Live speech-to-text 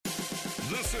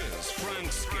This is Frank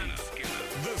Skinner.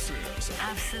 This is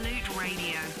Absolute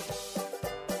Radio.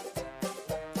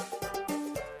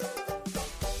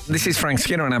 This is Frank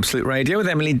Skinner on Absolute Radio with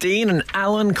Emily Dean and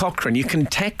Alun Cochrane. You can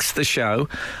text the show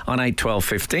on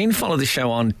 81215. Follow the show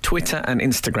on Twitter and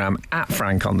Instagram at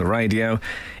Frank on the Radio.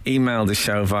 Email the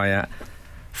show via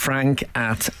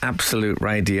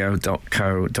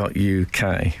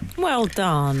frank@absoluteradio.co.uk. Well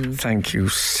done. Thank you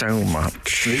so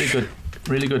much.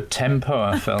 Really good tempo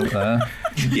I felt there.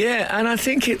 Yeah, and I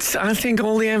think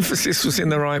all the emphasis was in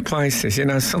the right places. You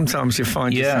know, sometimes you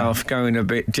find yourself going a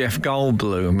bit Jeff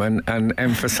Goldblum and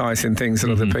emphasising things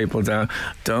that other people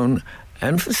don't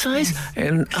emphasise.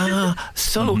 And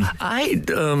I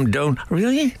don't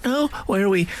really know where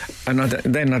we. And I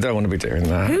don't want to be doing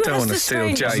that. I don't want to steal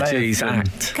JG's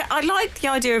act. I like the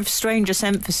idea of strangest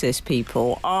emphasis,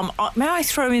 people. May I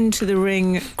throw into the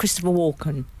ring Christopher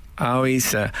Walken? Oh, I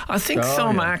think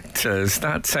some actors,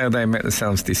 that's how they make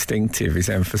themselves distinctive, is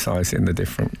emphasising the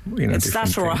different, It's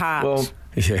different that or a things. hat. Well,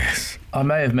 Yes. I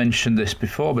may have mentioned this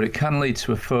before, but it can lead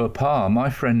to a faux pas.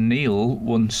 My friend Neil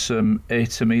once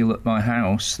ate a meal at my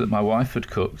house that my wife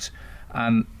had cooked,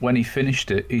 and when he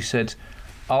finished it, he said,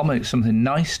 "I'll make something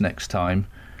nice next time."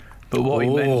 But what he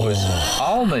meant was,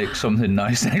 "I'll make something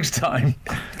nice next time."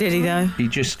 Did he, though? He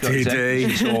just got his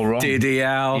emphasis all wrong. Did he,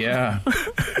 Al? Yeah.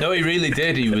 No, he really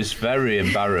did. He was very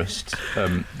embarrassed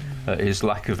at his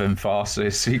lack of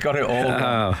emphasis. He got it all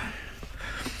wrong.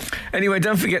 Anyway,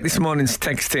 don't forget this morning's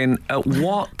text in. At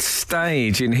what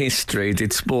stage in history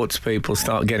did sports people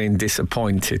start getting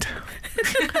disappointed?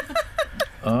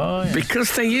 Oh, yes.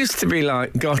 Because they used to be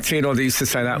like, got in, or they used to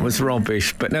say that was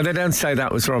rubbish. But no, they don't say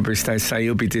that was rubbish. They say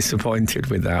you'll be disappointed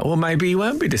with that. Or maybe you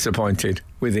won't be disappointed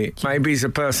with it. Maybe he's a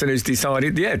person who's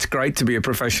decided, it's great to be a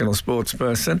professional sports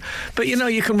person. But,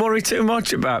 you can worry too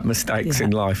much about mistakes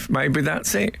in life. Maybe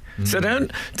that's it. So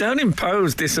don't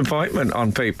impose disappointment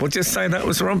on people. Just say that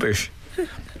was rubbish.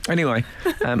 Anyway,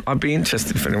 I'd be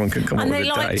interested if anyone could come up with a date.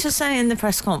 And they like to say in the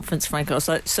press conference, Frank,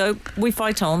 so we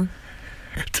fight on.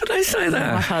 Did they say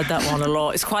that? I've heard that one a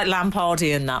lot. It's quite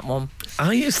Lampardian, that one.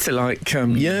 I used to like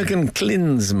Jurgen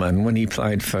Klinsmann when he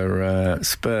played for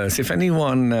Spurs. If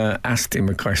anyone asked him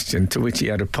a question to which he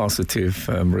had a positive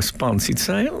response, he'd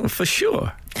say, "Oh, for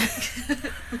sure."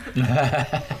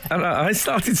 And I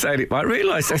started saying it, but I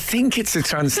realised I think it's a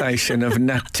translation of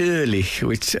natürlich,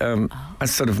 which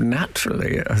as sort of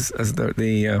naturally, as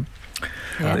the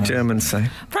Germans say.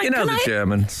 Frank, the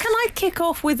Germans. Can I kick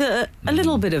off with a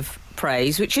little bit of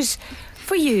praise, which is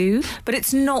for you, but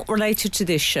it's not related to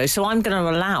this show, so I'm going to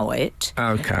allow it.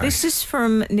 Okay. This is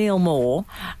from Neil Moore.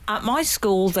 At my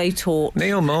school, they taught...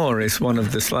 Neil Moore is one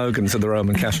of the slogans of the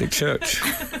Roman Catholic Church.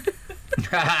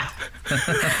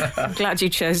 I'm glad you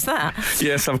chose that.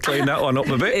 Yes, I've cleaned that one up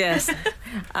a bit. Yes.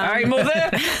 Hey, Mother!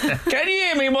 Can you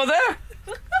hear me, Mother?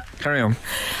 Carry on.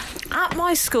 At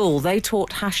my school, they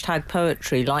taught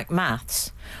 #poetry like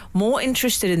maths, more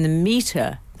interested in the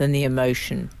metre than the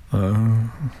emotion. Oh.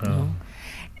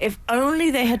 If only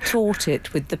they had taught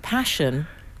it with the passion,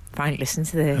 Frank, listen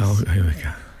to this, Oh, here we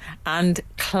go. and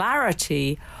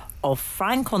clarity of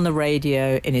Frank on the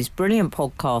Radio in his brilliant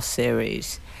podcast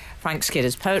series, Frank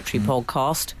Skinner's Poetry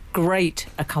Podcast, great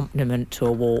accompaniment to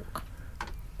a walk.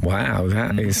 Wow,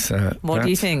 that is... What do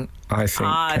you think? I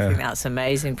think that's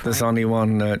amazing, Frank. there's only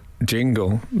one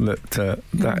jingle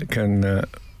that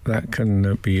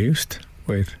can be used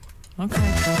with. Okay.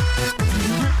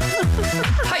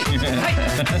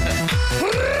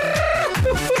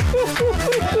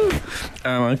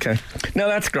 Oh, okay. No,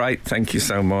 that's great. Thank you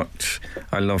so much.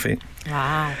 I love it.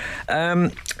 Wow.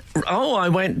 I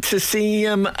went to see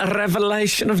a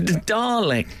revelation of the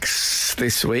Daleks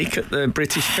this week at the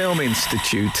British Film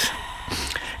Institute.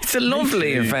 It's a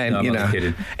lovely event, No, I'm not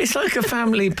kidding. It's like a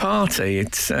family party.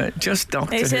 It's just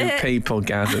Doctor Is Who it? people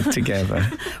gathered together.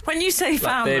 When you say Like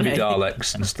family... baby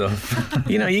Daleks and stuff.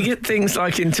 You get things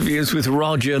like interviews with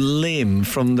Roger Lim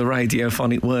from the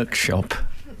Radiophonic Workshop.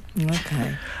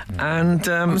 Okay. And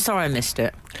I'm sorry I missed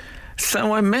it.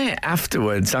 so I met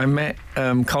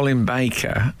Colin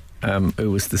Baker,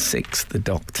 who was the sixth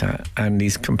Doctor, and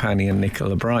his companion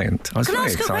Nicola Bryant. I was Can I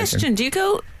very ask a excited.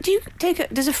 question?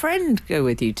 Does a friend go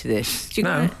with you to this? Do you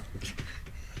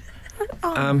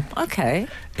No. Okay.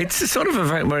 It's a sort of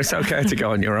event where it's okay to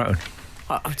go on your own.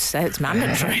 I would say it's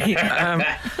mandatory. But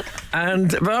I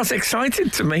was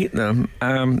excited to meet them.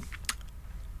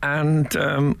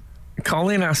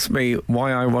 Colin asked me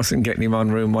why I wasn't getting him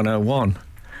on Room 101.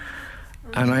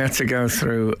 And I had to go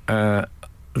through the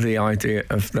idea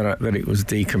of that it was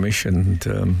decommissioned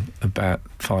about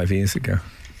 5 years ago.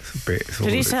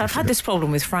 Did he say, I've had this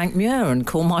problem with Frank Muir and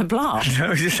call my bluff?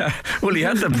 Well, he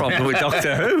had the problem with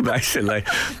Doctor Who, basically.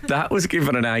 That was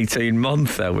given an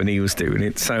 18-monther when he was doing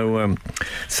it. So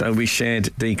we shared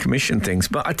decommissioned things.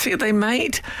 But I tell you, they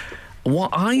made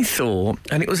what I thought,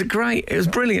 and it was a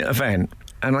brilliant event.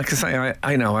 And like I say,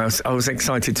 I was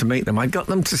excited to meet them. I got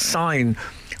them to sign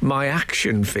my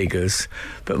action figures,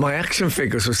 but my action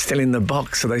figures were still in the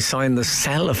box, so they signed the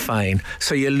cellophane.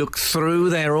 So you look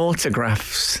through their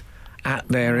autographs at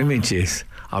their images.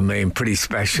 I mean, pretty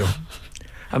special.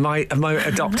 Am I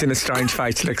adopting a strange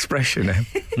facial expression now?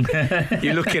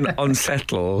 You're looking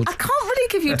unsettled. I can't really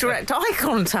give you direct eye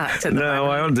contact at the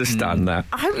moment. I understand that.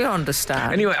 I hope you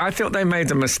understand. Anyway, I thought they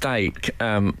made a mistake,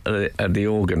 the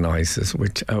organisers,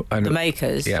 which... the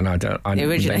makers? Yeah, and the they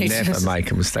originators. never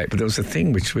make a mistake, but there was a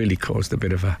thing which really caused a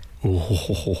bit of a...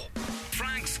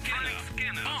 Frank Skinner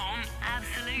on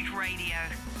Absolute Radio.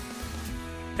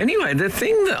 Anyway, the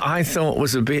thing that I thought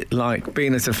was a bit like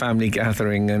being at a family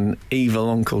gathering and evil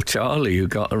Uncle Charlie, who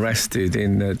got arrested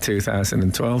in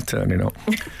 2012, turning up,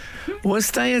 was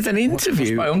they had an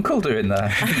interview. What's my uncle doing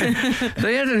there?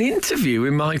 They had an interview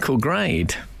with Michael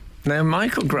Grade. Now,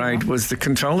 Michael Grade was the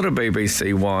controller of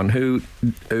BBC One who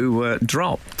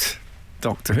dropped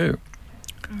Doctor Who.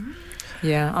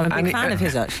 Yeah, I'm a big fan of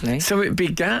his, actually. So it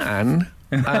began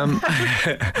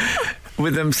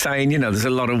with them saying, there's a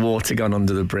lot of water gone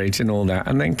under the bridge and all that,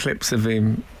 and then clips of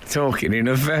him talking in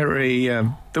a very...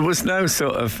 there was no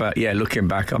sort of, looking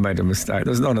back, I made a mistake.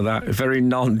 There was none of that. Very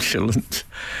nonchalant.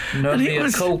 No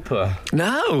mea culpa.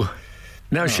 No,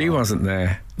 she wasn't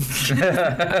there.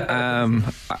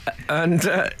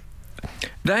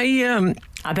 They...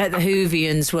 I bet the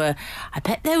Whovians were... I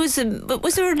bet there was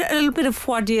was there a little bit of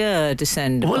foie dieu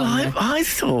descend? Well, I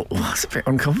thought I was a bit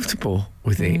uncomfortable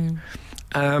with it.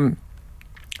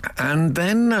 And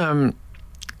then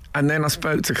I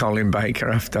spoke to Colin Baker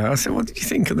after. I said, what did you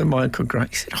think of the Michael Gray?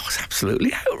 He said, I was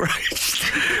absolutely outraged,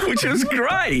 which was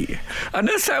great. And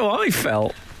that's how I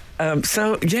felt. I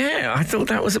thought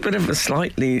that was a bit of a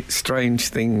slightly strange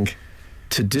thing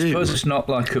to do. I suppose it's not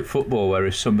like at football where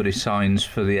if somebody signs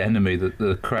for the enemy that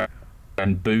the crowd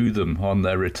and boo them on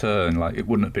their return. Like, it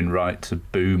wouldn't have been right to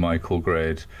boo Michael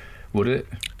Grade, would it?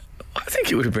 I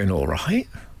think it would have been all right.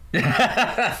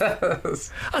 I'd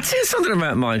say something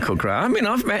about Michael Grade. I mean,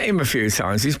 I've met him a few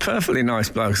times. He's a perfectly nice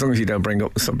bloke, as long as you don't bring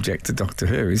up the subject of Doctor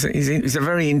Who. He's a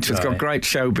very interesting, got great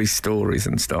showbiz stories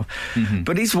and stuff. Mm-hmm.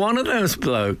 But he's one of those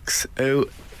blokes who...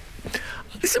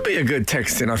 This would be a good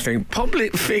texting, I think.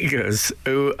 Public figures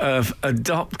who have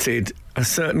adopted a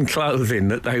certain clothing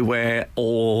that they wear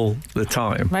all the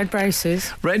time. Red braces.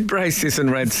 Red braces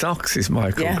and red socks is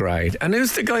Michael Grade. And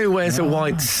who's the guy who wears a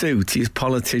white suit? He's a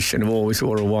politician who always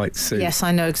wore a white suit. Yes,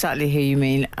 I know exactly who you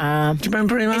mean. Do you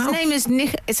remember him? His name is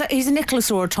he's a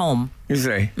Nicholas or a Tom. Is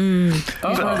he? He's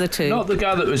one of the two. Not the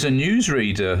guy that was a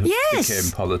newsreader who Yes.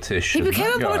 became politician. He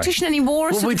became a politician and he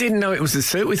wore a Well, we didn't know it was a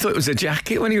suit. We thought it was a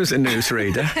jacket when he was a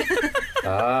newsreader.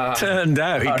 Turned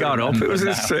out he got up. It was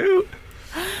a suit.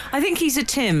 I think he's a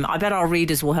Tim. I bet our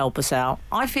readers will help us out.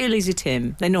 I feel he's a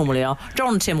Tim. They normally are.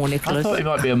 John, Tim or I Nicholas. thought he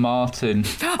might be a Martin.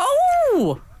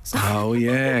 Oh! Oh,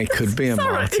 yeah, it could be a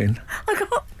Martin.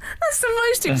 That's the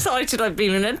most excited I've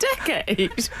been in a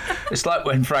decade. It's like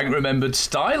when Frank remembered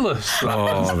Stylus.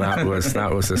 Oh, that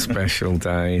was a special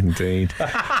day indeed.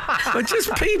 But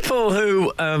just people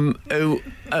who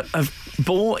have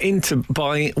bought into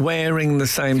by wearing the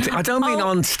same thing. I don't mean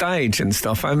on stage and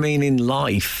stuff. I mean in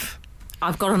life.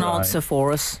 I've got an answer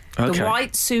for us. Okay. The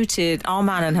white-suited Our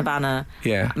Man in Havana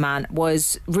man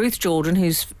was Ruth Jordan,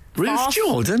 who's Ruth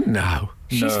Jordan? No.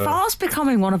 She's fast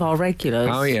becoming one of our regulars.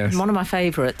 Oh, yes. One of my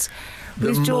favourites.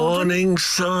 The morning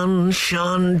sun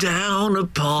shone down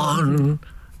upon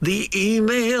the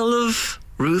email of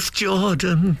Ruth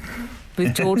Jordan.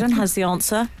 Ruth Jordan has the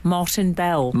answer. Martin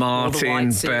Bell.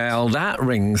 Martin Bell. That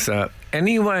rings up.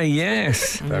 Anyway,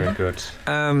 yes. Very good.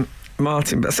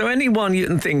 Martin Bell. So anyone you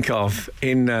can think of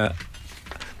in...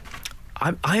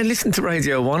 I listened to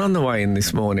Radio 1 on the way in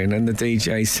this morning and the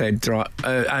DJ said,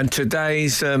 and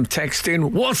today's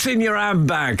texting, what's in your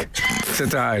handbag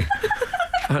today?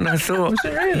 And I thought,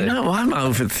 really? I'm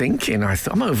overthinking.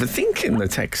 I'm overthinking the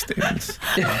textings.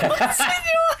 What's in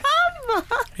your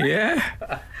handbag?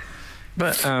 Yeah.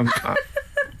 But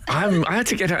I had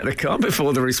to get out of the car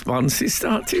before the responses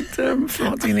started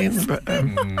flooding in. But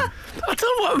I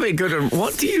thought what would be good.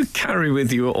 What do you carry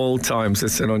with you at all times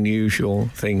that's an unusual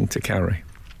thing to carry?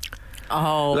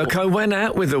 Oh. Look, I went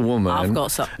out with a woman. I've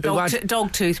got some.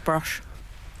 Dog toothbrush.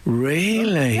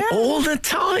 Really? Yeah. All the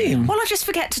time? Well, I just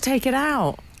forget to take it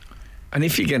out. And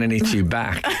if you're going to itch your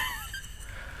back...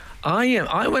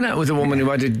 I went out with a woman who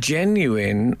had a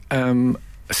genuine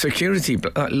security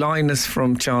Linus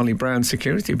from Charlie Brown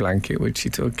security blanket, which she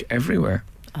took everywhere.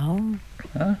 Oh.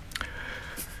 Huh?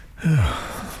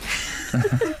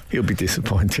 You'll be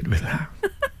disappointed with that.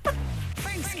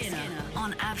 Frank Skinner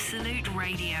on Absolute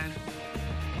Radio.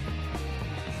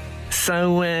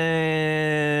 So,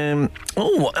 every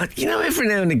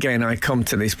now and again I come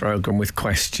to this programme with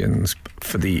questions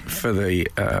for the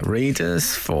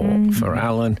readers, for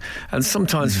Alun, and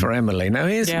sometimes for Emily. Now,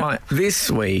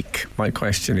 this week my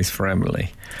question is for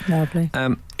Emily. Lovely.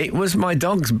 It was my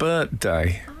dog's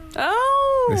birthday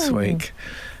this week.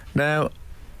 Now,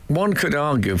 one could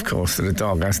argue, of course, that a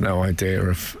dog has no idea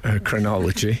of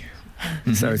chronology,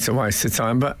 so it's a waste of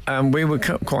time. But we were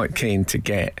quite keen to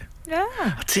get. Yeah.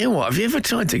 I'll tell you what, have you ever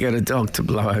tried to get a dog to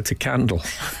blow out a candle?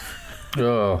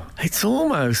 Oh. It's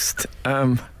almost...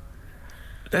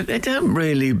 they don't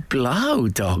really blow,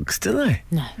 dogs, do they?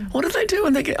 No. What do they do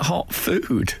when they get hot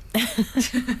food? But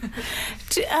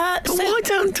why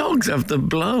don't dogs have the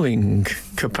blowing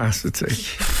capacity?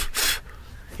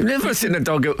 You've never seen a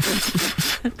dog go...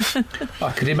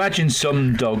 I could imagine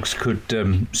some dogs could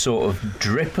sort of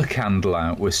drip a candle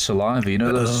out with saliva. You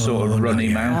know those sort of runny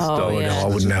mouth dogs. Yeah. No, I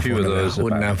wouldn't have one of those. I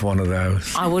wouldn't have one of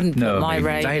those. I wouldn't put my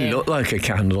rating. They look like a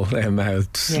candle, their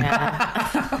mouths.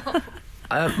 Yeah.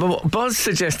 But Buzz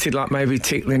suggested maybe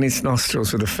tickling his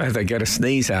nostrils with a feather, get a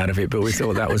sneeze out of it, but we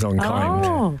thought that was unkind.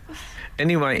 Oh.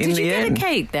 Anyway, in the end... Did you get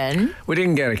a cake then? We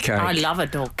didn't get a cake. I love a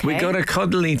dog cake. We got a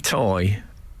cuddly toy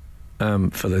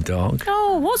for the dog.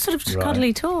 Oh, what sort of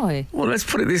cuddly toy? Well, let's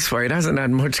put it this way. It hasn't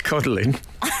had much cuddling.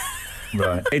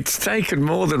 Right. It's taken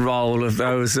more the role of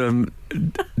those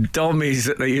dummies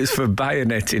that they use for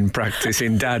bayoneting practice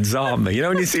in Dad's Army. You know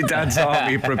when you see Dad's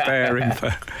Army preparing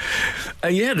for...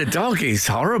 the dog is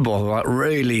horrible,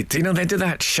 really. Do you know, they do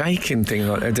that shaking thing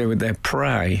like they do with their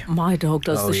prey. My dog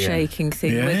does the shaking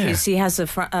thing with his... He has a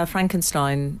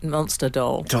Frankenstein monster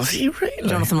doll. Does he really?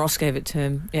 Jonathan Ross gave it to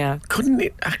him, yeah. Couldn't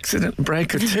it accidentally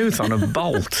break a tooth on a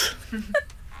bolt?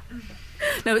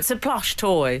 No, it's a plush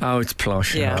toy. Oh, it's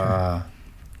plush. Yeah.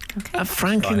 Okay. A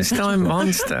Frankenstein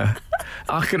monster.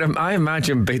 I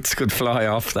imagine bits could fly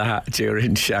off that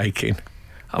during shaking.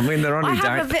 I mean, they're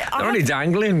only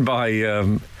dangling by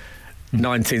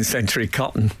 19th century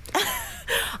cotton.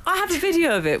 I have a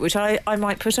video of it, which I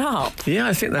might put up. Yeah,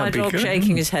 I think that'd be good. My dog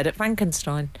shaking his head at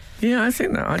Frankenstein. Yeah, I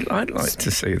think that I'd like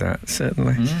to see that,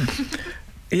 certainly.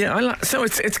 Yeah, so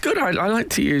it's good. I like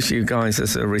to use you guys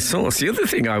as a resource. The other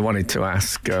thing I wanted to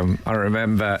ask, I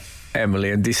remember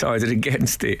Emily and decided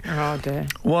against it. Oh dear.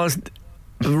 Was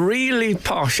really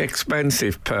posh,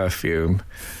 expensive perfume.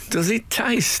 Does it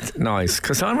taste nice?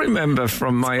 Because I remember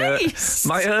from my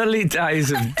early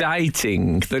days of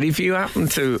dating that if you happen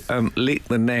to lick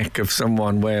the neck of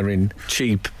someone wearing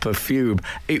cheap perfume,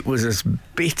 it was as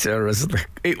bitter as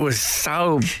it was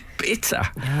so bitter.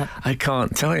 Yeah. I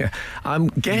can't tell you. I'm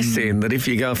guessing that if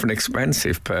you go for an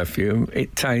expensive perfume,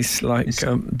 it tastes like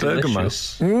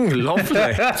bergamot. Lovely.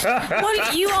 Well,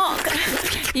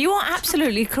 you are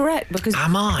absolutely correct because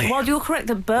am I? Well, you're correct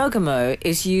that bergamot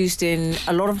is used in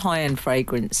a lot of high-end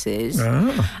fragrances,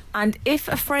 and if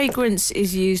a fragrance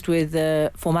is used with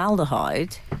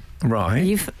formaldehyde.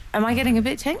 Right. Am I getting a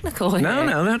bit technical here?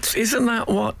 No, isn't that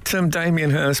what Damien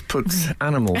Hirst puts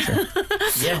animals in?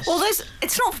 Yes. Well,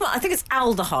 it's not, I think it's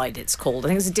aldehyde it's called. I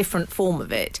think it's a different form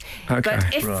of it. Okay.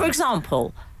 But if, for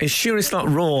example... It's not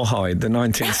Rawhide, the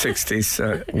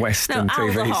 1960s Western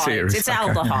TV series? It's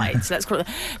aldehydes. Let's call it.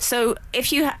 So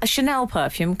if a Chanel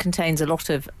perfume contains a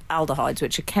lot of aldehydes,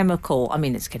 which are chemical... I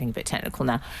mean, it's getting a bit technical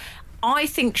now. I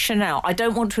think Chanel, I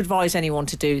don't want to advise anyone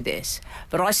to do this,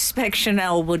 but I suspect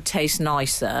Chanel would taste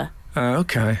nicer.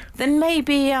 Okay. Then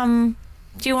maybe,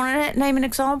 do you want to name an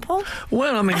example?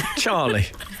 Well, I mean, Charlie.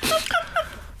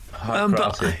 High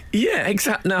karate. Yeah,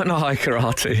 exactly. No, not high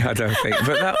karate, I don't think.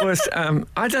 But that was,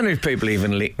 I don't know if people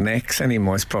even lick necks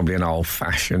anymore. It's probably an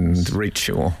old-fashioned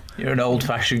ritual. You're an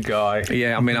old-fashioned guy.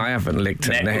 Yeah, I mean, I haven't licked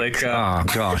a neck. Licker. Oh,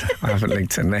 God. I haven't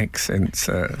licked a neck since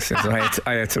I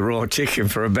ate a raw chicken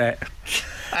for a bet.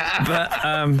 But,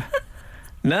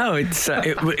 no,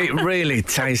 it really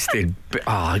tasted...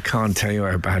 I can't tell you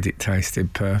how bad it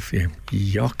tasted, perfume.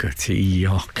 Yockety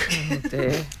yock. Oh,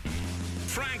 dear.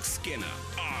 Frank Skinner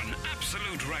on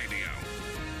Absolute Radio.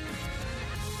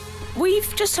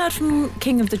 We've just heard from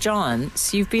King of the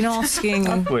Giants. You've been asking...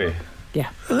 Have we? Yeah.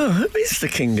 Oh, who is the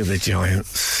King of the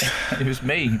Giants? It was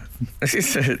me.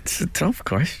 It's a tough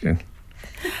question.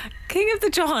 King of the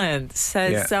Giants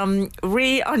says,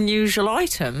 unusual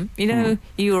item. You know,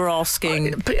 you were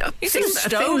asking... You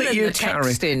stolen the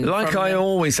text in like I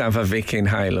always have a Vic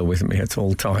inhaler with me at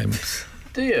all times.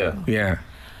 Do you? Yeah.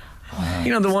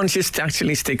 You know, the ones you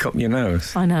actually stick up your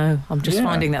nose. I know. I'm just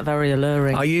finding that very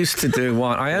alluring. I used to do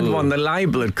one. I had one, the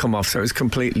label had come off, so it was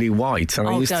completely white. And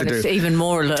I used to do, it's even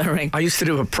more alluring. I used to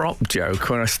do a prop joke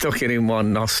where I stuck it in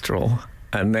one nostril.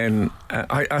 And then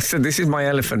I said, this is my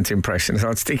elephant impression. So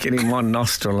I'd stick it in one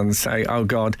nostril and say, oh,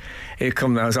 God, here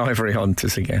come those ivory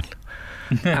hunters again.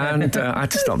 And I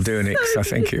had to stop doing it because I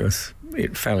think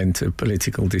it fell into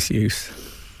political disuse.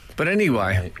 But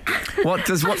anyway, what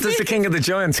does the King of the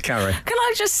Giants carry? Can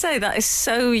I just say that is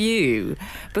so you?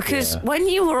 Because when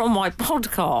you were on my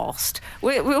podcast,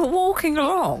 we were walking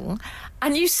along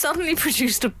and you suddenly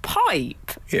produced a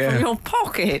pipe from your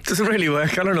pocket. Doesn't really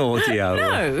work on an audio.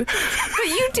 No, but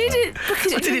you did it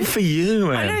because... I did it for you,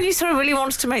 man. I know you sort of really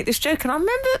wanted to make this joke, and I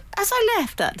remember as I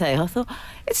left that day, I thought,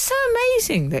 it's so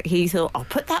amazing that he thought, I'll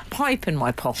put that pipe in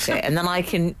my pocket and then I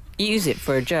can use it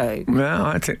for a joke. No,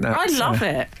 I think that's... I love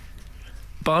it.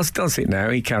 Buzz does it now.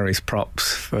 He carries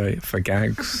props for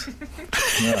gags.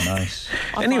 Yeah, nice.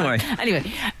 Anyway,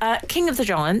 King of the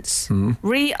Giants,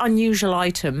 unusual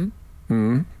item,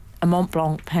 a Mont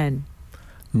Blanc pen.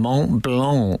 Mont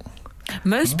Blanc.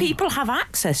 Most people have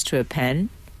access to a pen,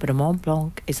 but a Mont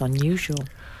Blanc is unusual.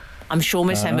 I'm sure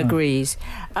Miss M agrees.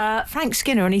 Frank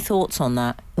Skinner, any thoughts on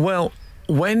that? Well,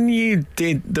 when you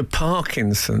did the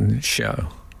Parkinson show,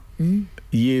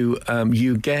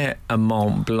 you get a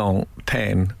Mont Blanc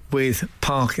pen with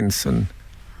Parkinson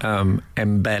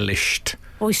embellished.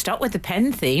 Well, he stuck with the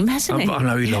pen theme, hasn't he? I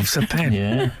know he loves a pen.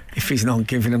 Yeah. If he's not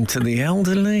giving them to the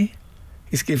elderly,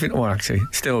 he's giving... Well, actually,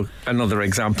 still another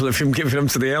example of him giving them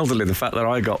to the elderly, the fact that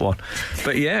I got one.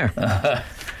 But yeah,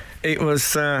 it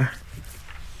was...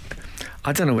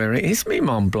 I don't know where it is, me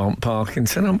Mont Blanc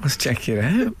Parkinson. I must check it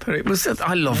out. But it was...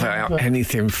 I love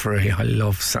anything free. I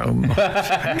love so much.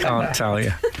 I can't tell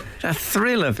you. The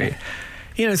thrill of it.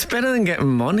 You know, it's better than getting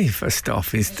money for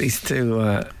stuff. Is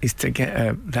to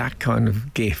get that kind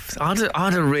of gift. I'd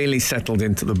have really settled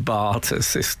into the barter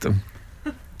system,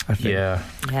 I think.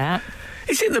 Yeah.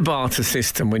 Is it the barter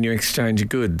system when you exchange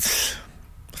goods?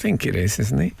 I think it is,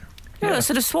 isn't it? Yeah,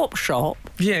 it's at a swap shop.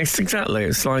 Yes, exactly.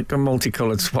 It's like a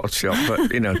multicoloured swap shop,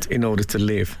 but, you know, in order to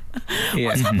live. Yeah.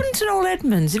 What's happened to Noel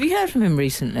Edmonds? Have you heard from him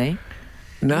recently?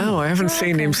 No, I haven't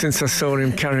seen him since I saw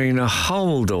him carrying a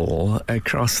holdall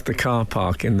across the car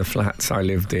park in the flats I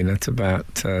lived in at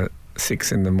about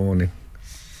 6 in the morning.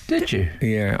 Did you?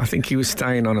 Yeah, I think he was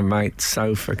staying on a mate's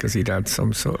sofa because he'd had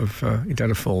some sort of... he'd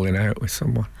had a falling out with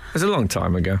someone. It was a long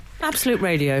time ago. Absolute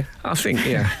Radio. I think,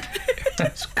 yeah.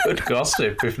 That's good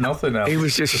gossip, if nothing else. He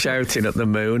was just shouting at the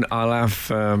moon, I'll have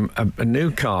a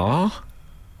new car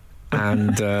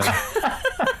and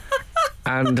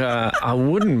I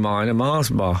wouldn't mind a Mars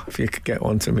bar if you could get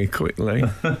one to me quickly.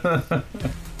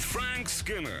 Frank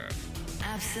Skinner.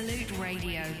 Absolute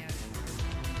Radio.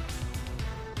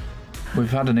 We've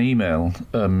had an email.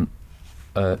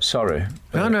 Sorry.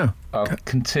 No. I'll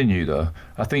continue, though.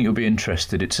 I think you'll be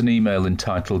interested. It's an email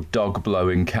entitled Dog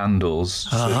Blowing Candles.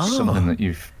 So it's something that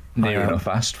you've near enough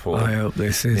asked for. I hope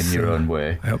this is... in your own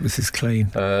way. I hope this is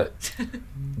clean.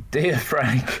 Dear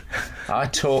Frank, I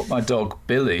taught my dog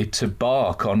Billy to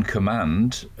bark on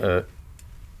command,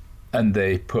 and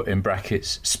they put in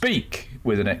brackets, speak,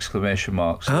 with an exclamation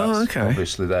mark. So that's okay.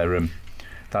 Obviously,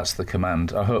 that's the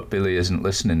command. I hope Billy isn't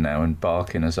listening now and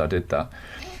barking as I did that.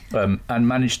 And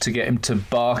managed to get him to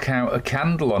bark out a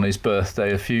candle on his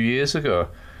birthday a few years ago.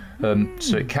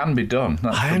 So it can be done.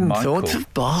 That's I hadn't thought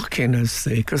of barking as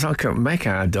because I can make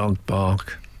our dog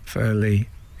bark fairly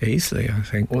easily, I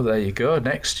think. Well, there you go.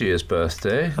 Next year's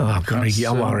birthday. Oh, I've got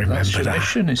I remember that's that.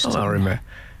 tradition, is I remember.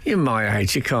 You're my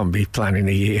age, you can't be planning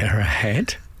a year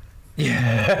ahead.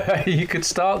 Yeah, you could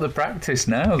start the practice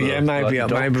now, though. Yeah, maybe we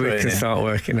training. can start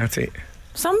working at it.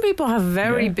 Some people have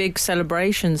very big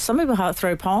celebrations. Some people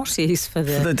throw parties for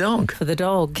the dog. For the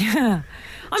dog, yeah.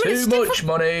 I mean, Too much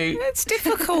money. It's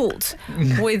difficult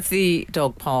with the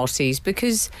dog parties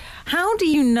because how do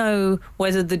you know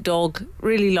whether the dog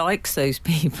really likes those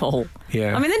people?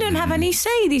 Yeah. I mean, they don't have any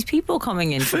say, these people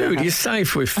coming in. Food, you're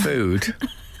safe with food.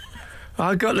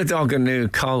 I got the dog a new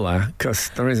collar because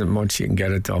there isn't much you can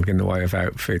get a dog in the way of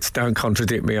outfits. Don't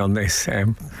contradict me on this,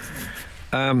 Em.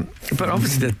 But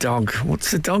obviously the dog,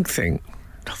 what's the dog think?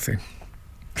 Nothing.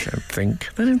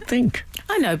 They don't think.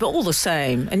 I know, but all the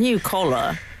same, a new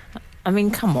collar. I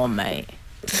mean, come on, mate.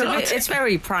 It's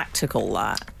very practical,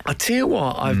 that. I tell you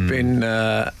what, I've been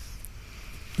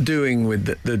doing with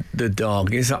the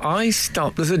dog is I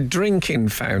stop. There's a drinking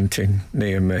fountain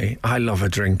near me. I love a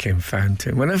drinking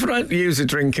fountain. Whenever I use a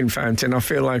drinking fountain, I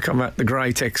feel like I'm at the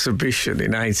Great Exhibition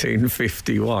in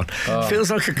 1851. It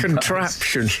feels like a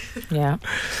contraption. Yeah.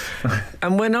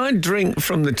 And when I drink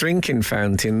from the drinking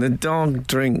fountain, the dog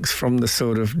drinks from the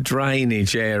sort of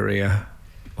drainage area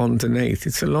underneath.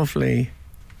 It's a lovely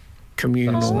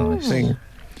communal thing.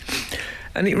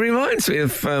 And it reminds me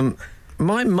of...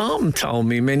 my mum told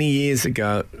me many years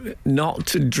ago not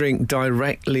to drink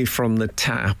directly from the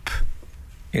tap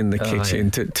in the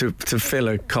kitchen, to fill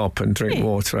a cup and drink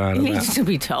water out of You need that. to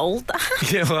be told that.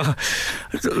 Yeah, well,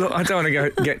 look, I don't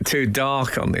want to get too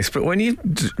dark on this, but when you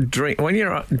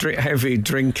you're a heavy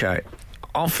drinker,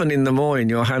 often in the morning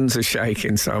your hands are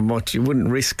shaking so much you wouldn't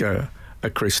risk a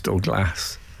crystal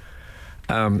glass.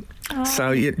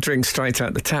 So you drink straight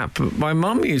out the tap. But my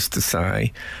mum used to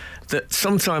say that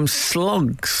sometimes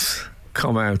slugs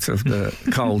come out of the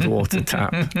cold water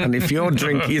tap, and if you're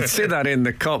drinking, you'd see that in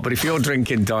the cup, but if you're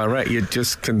drinking direct, you'd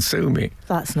just consume it.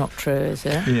 That's not true, is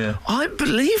it? Yeah. I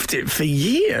believed it for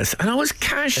years, and I was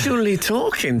casually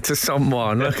talking to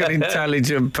someone, like an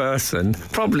intelligent person,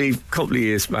 probably a couple of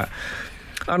years back.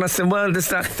 And I said, well, there's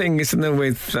that thing, isn't there,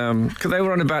 with... Because they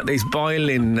were on about these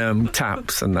boiling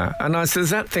taps and that. And I said,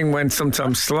 there's that thing when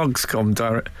sometimes slugs come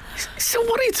direct. He said,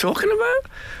 what are you talking about?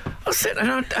 I said,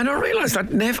 and I realised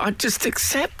I'd just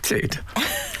accepted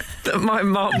that my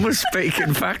mum was speaking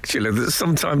factually, that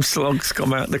sometimes slugs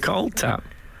come out the cold tap.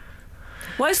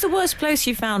 Where's the worst place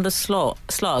you found a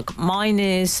slug? Mine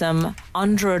is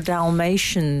under a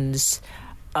Dalmatian's...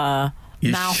 mouth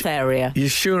area. You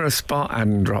sure a spot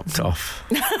hadn't dropped off?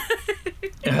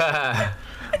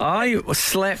 I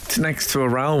slept next to a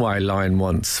railway line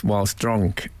once whilst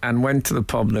drunk and went to the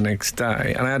pub the next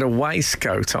day, and I had a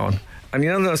waistcoat on. And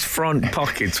you know those front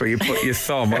pockets where you put your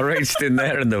thumb? I reached in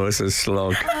there and there was a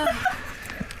slug.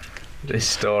 This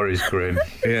story's grim.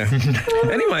 Yeah.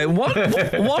 Anyway, what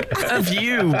have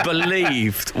you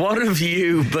believed? What have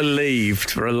you believed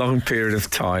for a long period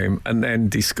of time and then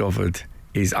discovered?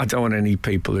 I don't want any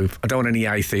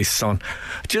atheists on.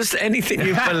 Just anything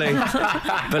you believe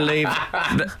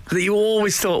that you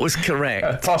always thought was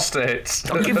correct. Apostates.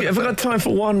 I'll give you. Have I got time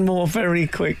for one more very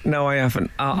quick? No, I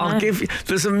haven't. I'll give you.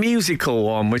 There's a musical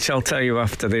one which I'll tell you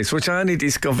after this, which I only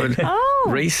discovered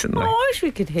recently. Oh, I wish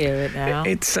we could hear it now.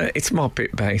 It's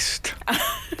Muppet based.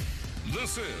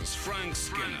 This is Frank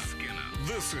Skinner.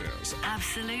 This is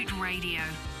Absolute Radio.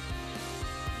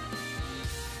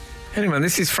 Anyway,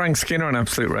 this is Frank Skinner on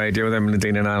Absolute Radio with Emily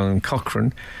Dean and Alan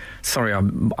Cochrane. Sorry,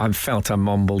 I felt I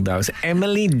mumbled those.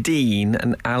 Emily Dean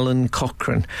and Alan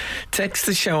Cochrane. Text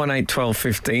the show on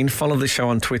 81215. Follow the show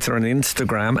on Twitter and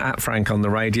Instagram at Frank on the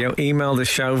Radio. Email the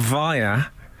show via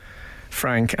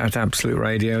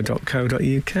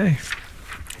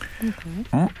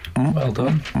frank@absoluteradio.co.uk. Well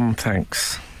done.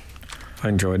 Thanks. I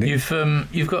enjoyed it.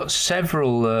 You've got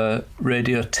several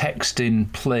radio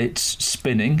texting plates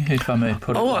spinning, if I may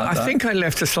put it like that. I think I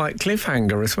left a slight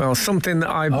cliffhanger as well. Something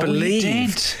that I believed. You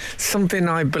did? Something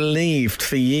I believed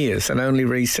for years and only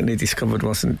recently discovered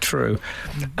wasn't true.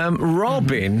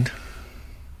 Robin,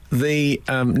 the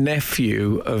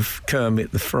nephew of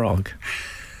Kermit the Frog.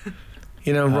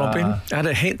 You know, Robin had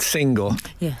a hit single.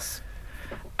 Yes.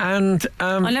 And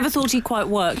I never thought he quite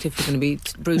worked, if we're going to be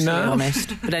brutally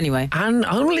honest. But anyway. And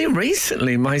only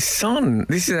recently, my son,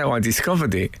 this is how I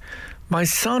discovered it. My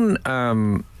son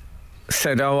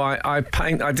said,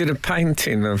 I did a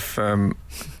painting of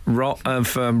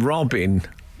Robin.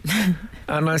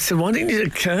 And I said, why didn't you do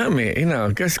Kermit? You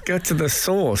know, just go to the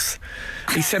source.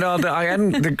 He said,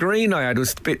 the green I had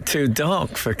was a bit too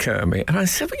dark for Kermit. And I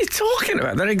said, what are you talking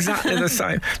about? They're exactly the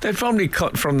same. They're probably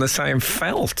cut from the same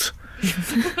felt.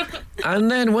 And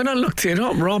then when I looked it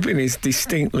up, Robin is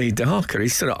distinctly darker.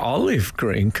 He's sort of olive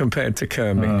green compared to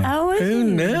Kermit. Who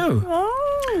knew?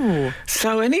 Oh.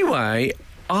 So anyway,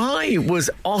 I was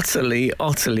utterly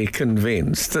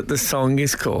convinced that the song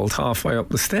is called Halfway Up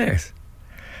the Stairs.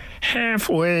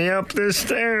 Halfway up the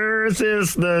stairs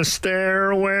is the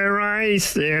stair where I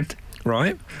sit.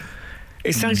 Right?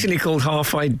 It's actually called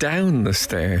Halfway Down the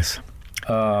Stairs.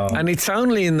 And it's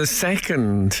only in the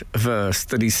second verse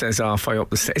that he says halfway up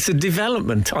the stairs. It's a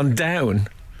development on down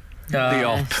the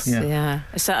up. Yeah.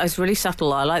 So it's really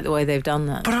subtle. I like the way they've done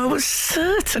that. But I was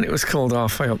certain it was called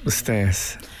Halfway Up the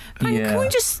Stairs. Can I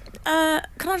just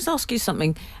ask you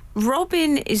something?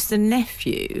 Robin is the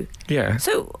nephew. Yeah.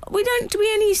 So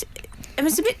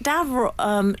it's a bit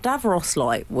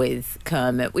Davros-like with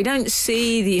Kermit. We don't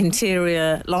see the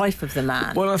interior life of the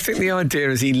man. Well, I think the idea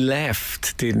is he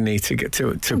left, didn't he, to get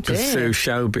to pursue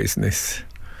show business.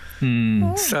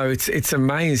 So it's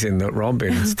amazing that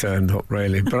Robin's turned up,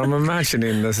 really. But I'm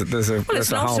imagining there's a Well,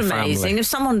 it's not whole amazing. family. If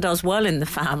someone does well in the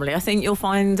family, I think you'll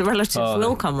find the relatives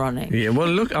will come running. Yeah, well,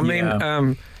 look, I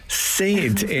mean,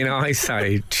 Sid in Ice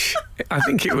Age, I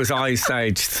think it was Ice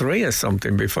Age 3 or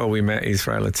something before we met his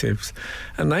relatives,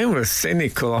 and they were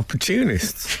cynical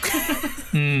opportunists.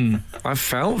 I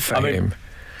felt for him.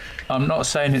 I'm not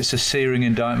saying it's a searing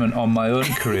indictment on my own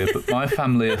career, but my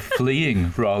family are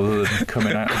fleeing rather than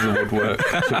coming out of the woodwork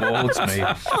towards me.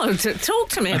 Oh, talk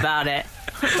to me about it.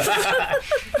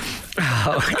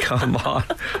 Oh, come on.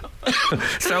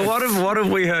 So what have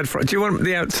we heard from? Do you want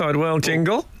the Outside World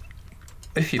jingle?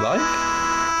 If you like.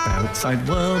 Outside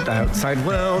world,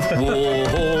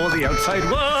 whoa, the outside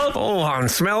world. Oh,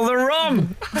 and smell the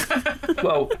rum.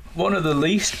 Well, one of the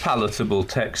least palatable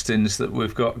textings that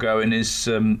we've got going is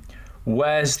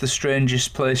where's the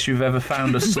strangest place you've ever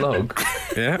found a slug?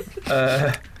 Yeah.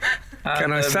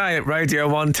 Can I say it? Radio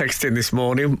 1 texting this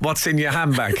morning, what's in your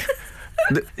handbag?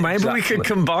 Maybe we could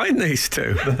combine these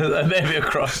two. Maybe a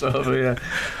crossover, yeah.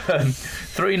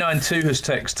 392 has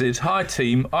texted, "Hi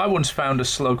team, I once found a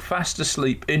slug fast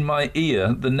asleep in my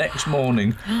ear the next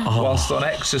morning whilst on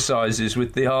exercises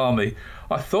with the army.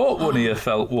 I thought one ear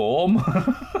felt warm."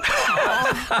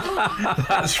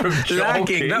 That's from Jorky.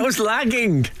 Lagging. That was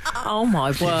lagging. Oh,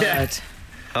 my word. Yeah.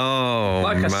 Oh,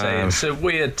 Like I man. say, it's a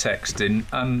weird texting,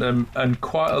 and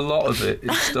quite a lot of it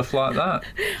is stuff like that.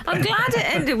 I'm glad it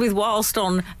ended with whilst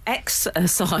on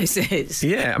exercises.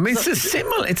 Yeah, I mean, it's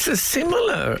a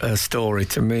similar story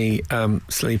to me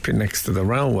sleeping next to the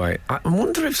railway. I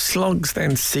wonder if slugs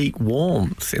then seek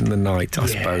warmth in the night. I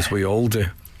suppose we all do.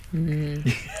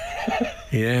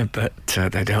 Yeah, but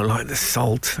they don't like the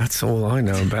salt. That's all I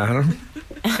know about them.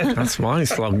 That's my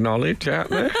slug knowledge out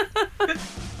there.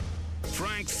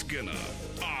 Frank Skinner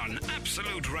on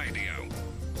Absolute Radio.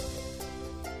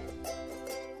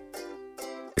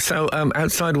 So,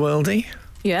 outside worldy?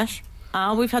 Yes.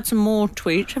 We've had some more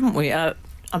tweets, haven't we? I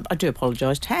do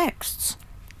apologise. Texts.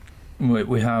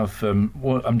 We have.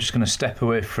 I'm just going to step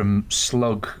away from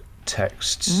slug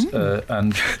texts,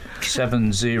 and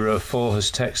 704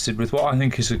 has texted with what I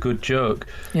think is a good joke.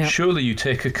 Yeah. Surely you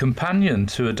take a companion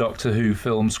to a Doctor Who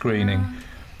film screening.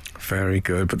 Very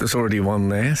good, but there's already one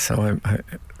there, so that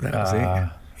was it.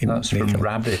 That's from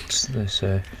Rabbits, they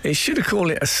say. It should have called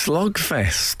it a slug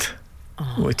fest,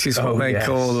 which is what they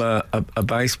call a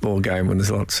baseball game when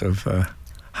there's lots of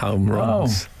home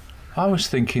runs. I was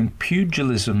thinking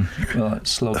pugilism, like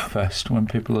slugfest, when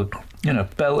people are,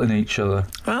 belting each other.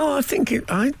 Oh, I think it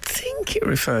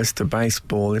refers to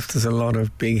baseball if there's a lot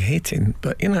of big hitting,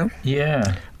 but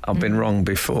Yeah. I've been wrong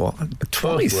before.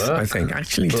 Twice, I think.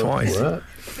 Actually, twice. Work.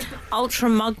 Ultra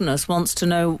Magnus wants to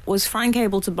know, was Frank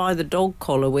able to buy the dog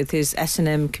collar with his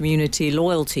S&M community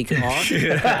loyalty card?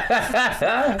 Yeah,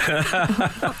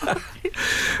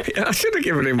 I should have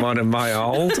given him one of my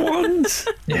old ones.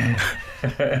 Yeah.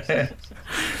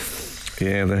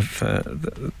 Yeah,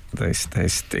 they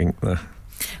stink.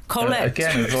 Colette.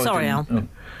 Again, Sorry, Al.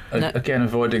 Again,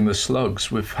 avoiding the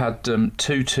slugs. We've had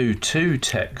 222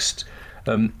 text.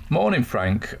 Morning,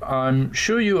 Frank. I'm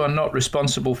sure you are not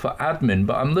responsible for admin,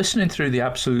 but I'm listening through the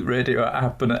Absolute Radio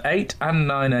app, and at 8 and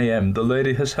 9 a.m, the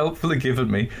lady has helpfully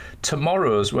given me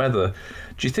tomorrow's weather.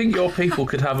 Do you think your people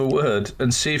could have a word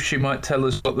and see if she might tell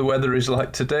us what the weather is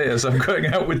like today, as I'm going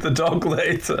out with the dog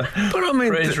later? But I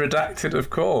mean, Phrase redacted,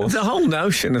 of course. The whole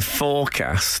notion of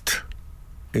forecast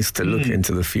is to look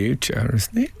into the future,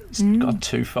 isn't it? It's gone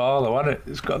too far, though, hasn't it?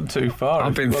 It's gone too far.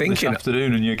 I've been thinking this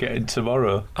afternoon, and you're getting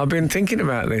tomorrow. I've been thinking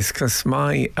about this because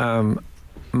my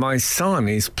son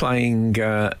is playing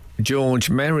George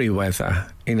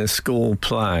Merriweather in a school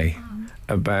play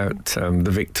about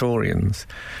the Victorians.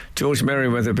 George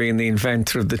Merriweather being the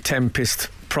inventor of the tempest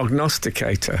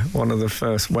prognosticator, one of the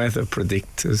first weather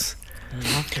predictors,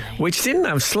 which didn't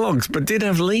have slugs but did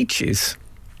have leeches.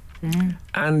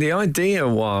 And the idea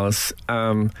was,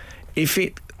 if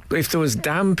there was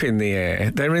damp in the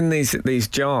air, they're in these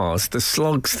jars. The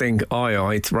slugs think, oh,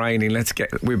 it's raining.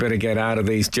 We better get out of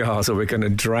these jars, or we're going to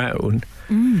drown.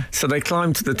 So they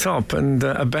climb to the top, and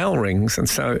a bell rings, and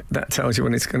so that tells you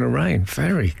when it's going to rain.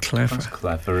 Very clever. That's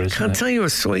clever, isn't it? Can I tell you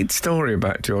a sweet story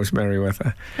about George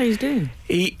Merriweather? Please do.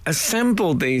 He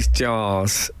assembled these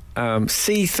jars,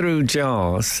 see-through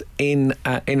jars, in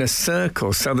a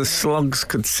circle so the slugs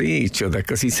could see each other,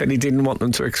 because he said he didn't want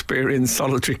them to experience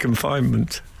solitary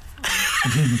confinement.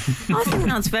 I think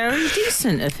that's very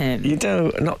decent of him. You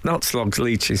know, not slugs,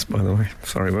 leeches, by the way.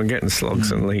 Sorry, we're getting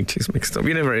slugs and leeches mixed up.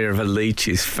 You never hear of a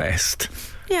leeches fest.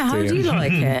 Yeah, how do you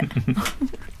like it?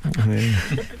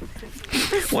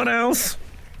 What else?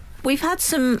 We've had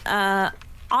some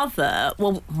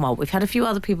we've had a few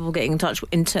other people getting in touch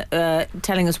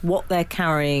telling us what they're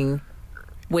carrying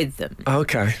with them.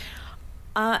 Okay.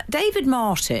 David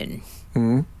Martin,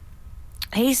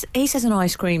 he says an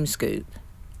ice cream scoop.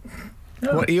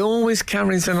 What, he always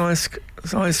carries an ice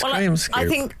cream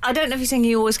scoop? I don't know if he's saying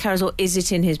he always carries, or is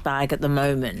it in his bag at the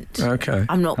moment? Okay.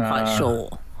 I'm not quite sure.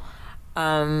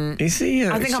 Is he?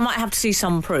 I think I might have to see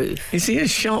some proof. Is he a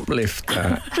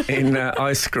shoplifter in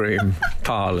ice cream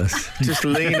parlours? Just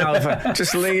lean over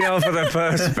the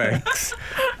perspex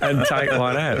and take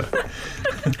one out.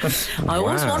 I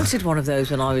always wanted one of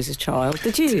those when I was a child.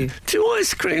 Did you? Do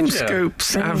ice cream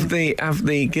scoops have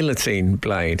the guillotine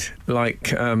blade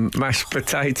like mashed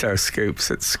potato scoops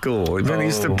at school? When he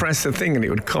used to press the thing and it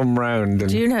would come round.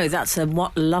 And... Do you know that's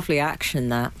what lovely action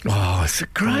that? Oh, it's a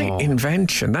great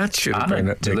invention. That should have been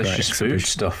at the delicious exhibition. food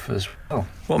stuff as well.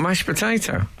 What, mashed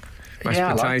potato?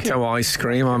 Mashed potato, ice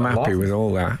cream. I'm happy with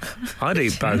all that. I'd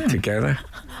eat both together.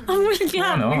 I'm really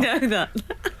glad we know that.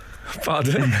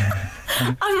 Pardon?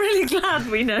 I'm really glad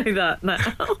we know that now.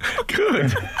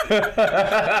 Good.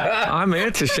 I'm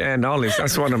here to share knowledge.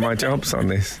 That's one of my jobs on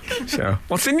this show.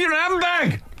 What's in your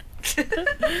handbag?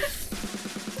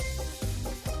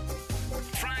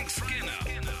 Frank Skinner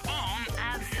on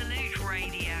Absolute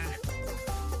Radio.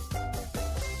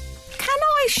 Can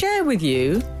I share with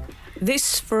you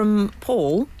this from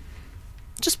Paul?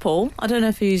 Just Paul. I don't know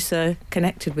if he's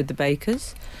connected with the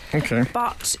Bakers. Okay.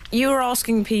 But you were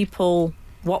asking people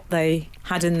what they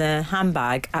had in their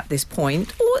handbag at this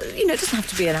point. Or, it doesn't have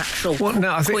to be an actual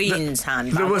Queen's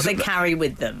handbag, what they carry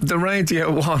with them. The Radio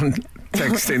 1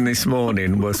 text in this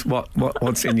morning was,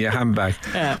 what's in your handbag?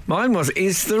 Yeah. Mine was,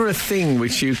 is there a thing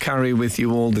which you carry with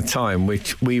you all the time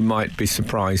which we might be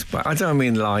surprised by? I don't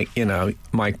mean like,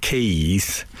 my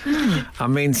keys. I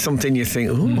mean something you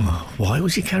think, why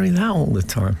would you carry that all the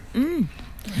time?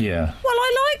 Yeah. Well,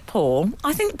 I like Paul.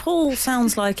 I think Paul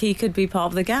sounds like he could be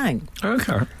part of the gang.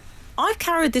 Okay. I've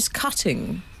carried this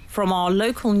cutting from our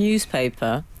local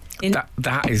newspaper.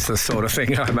 That is the sort of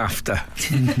thing I'm after.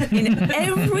 In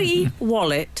every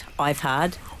wallet I've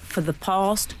had for the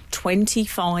past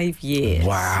 25 years.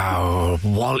 Wow.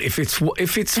 If it's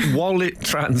wallet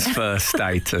transfer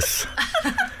status,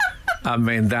 I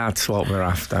mean, that's what we're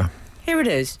after. Here it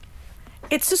is.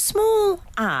 It's a small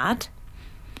ad.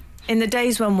 In the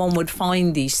days when one would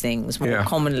find these things more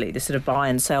commonly, the sort of buy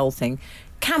and sell thing,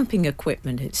 camping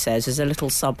equipment, it says, as a little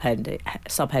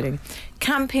subheading.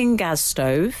 Camping gas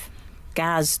stove,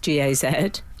 gas,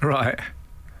 G-A-Z. Right.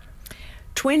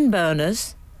 Twin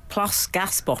burners, plus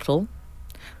gas bottle.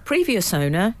 Previous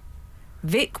owner,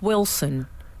 Vic Wilson,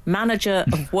 manager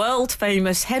of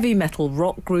world-famous heavy metal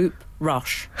rock group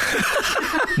Rush.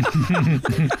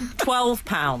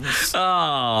 £12.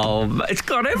 Oh, it's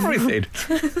got everything.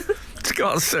 It's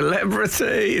got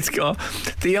celebrity. It's got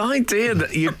the idea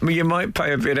that you might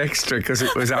pay a bit extra because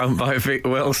it was owned by Vic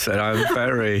Wilson. I'm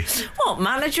very... What,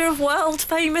 manager of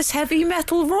world-famous heavy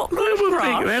metal rock group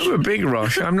Rush? They were big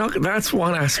Rush. That's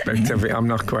one aspect of it I'm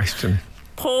not questioning.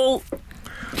 Paul,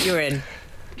 you're in.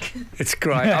 It's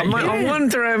great. I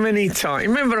wonder how many times...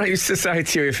 Remember I used to say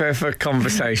to you, if ever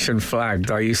conversation flagged,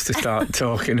 I used to start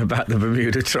talking about the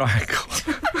Bermuda Triangle.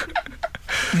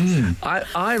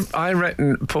 I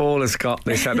reckon Paul has got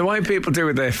this. The way people do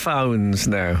with their phones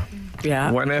now. Yeah.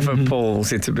 Whenever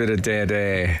Paul's hit a bit of dead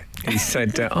air, he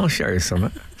said, I'll show you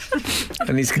something.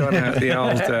 And he's got out the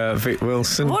old Vic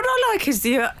Wilson. What I like is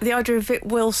the idea of Vic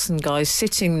Wilson, guys,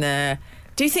 sitting there.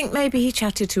 Do you think maybe he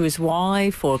chatted to his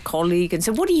wife or a colleague and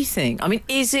said, what do you think? I mean,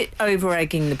 is it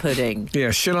over-egging the pudding?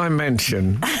 Yeah, shall I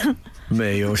mention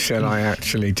me or shall I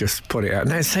actually just put it out?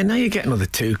 No, say, no, you get another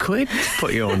 £2.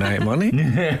 Put your name on it.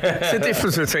 It's the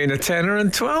difference between a tenner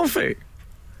and 12 feet.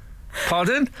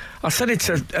 Pardon? I said it's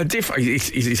a different...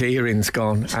 His hearing's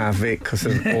gone, Vic, because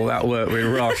of all that work with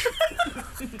Rosh.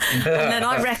 And then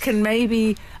I reckon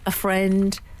maybe a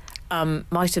friend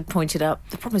might have pointed out,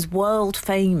 the problem is world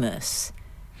famous.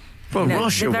 Well,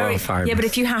 Rosh are world famous. Yeah, but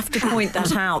if you have to point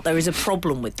that out, there is a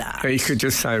problem with that. You could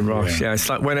just say Rosh, yeah. It's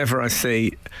like whenever I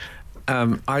see...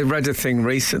 I read a thing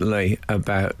recently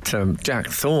about Jack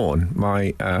Thorne,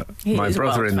 my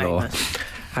brother-in-law,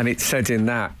 and it said in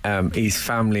that his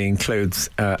family includes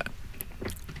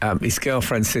his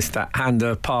girlfriend's sister and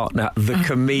her partner, the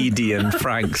comedian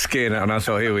Frank Skinner. And I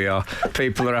thought, here we are.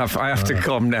 I have to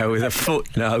come now with a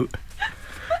footnote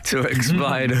to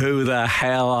explain who the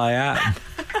hell I am.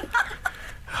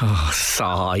 Oh,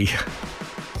 sigh.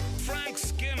 Frank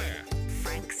Skinner.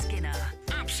 Frank Skinner.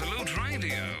 Absolute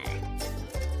Radio.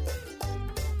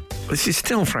 This is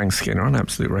still Frank Skinner on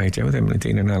Absolute Radio with Emily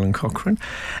Dean and Alan Cochrane.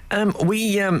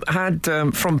 We had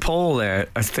from Paul there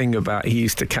a thing about he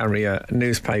used to carry a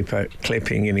newspaper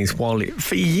clipping in his wallet.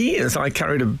 For years, I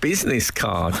carried a business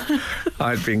card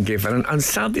I'd been given, and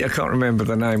sadly, I can't remember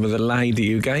the name of the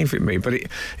lady who gave it me, but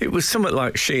it was something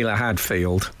like Sheila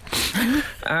Hadfield,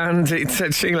 and it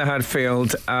said Sheila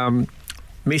Hadfield,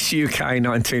 Miss UK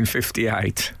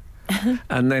 1958,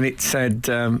 and then it said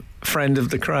friend of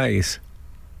the craze.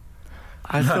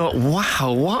 I thought,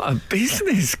 wow, what a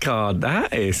business card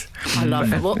that is. I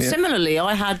love it. Well, similarly,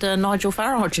 I had Nigel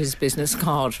Farage's business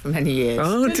card for many years.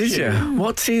 Oh, did you?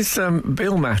 What's his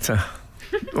bill matter?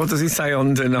 What does he say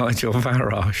under Nigel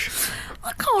Farage?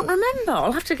 I can't remember.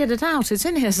 I'll have to get it out. It's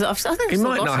in here. I think He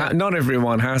might not. Not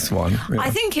everyone has one.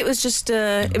 I think it was just.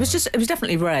 It was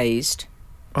definitely raised.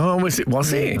 Oh, was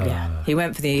it? Yeah. He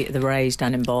went for the raised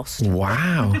and embossed.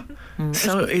 Wow.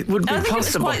 So it would be I think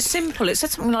possible. it was quite simple. It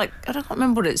said something like, I don't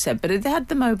remember what it said, but it had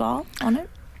the mobile on it.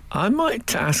 I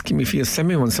might ask him if he'll send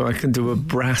me one so I can do a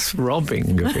brass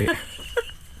robbing of it.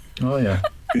 Oh, yeah.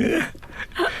 Yeah.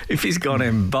 If he's got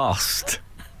embossed.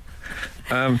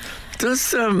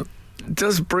 Does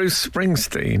Bruce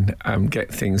Springsteen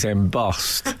get things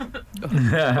embossed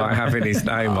by having his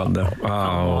name on them?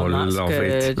 Oh,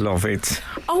 love it.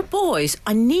 Oh, boys,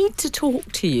 I need to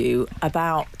talk to you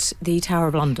about the Tower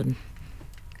of London.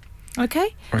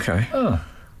 Okay? Okay. Oh,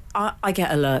 I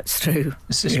get alerts through.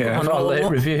 this is one of our late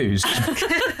reviews.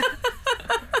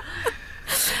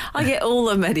 I get all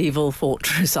the medieval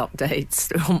fortress updates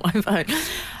through on my phone.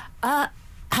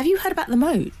 Have you heard about the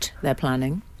moat they're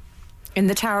planning in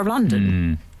the Tower of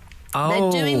London? Oh.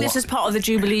 They're doing this as part of the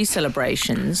Jubilee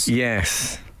celebrations.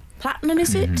 Yes. Platinum,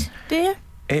 is it, dear?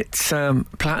 It's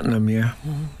platinum, yeah.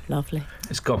 Oh, lovely.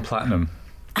 It's gone platinum.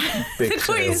 Big The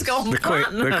Queen's sales. gone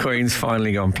platinum. The Queen's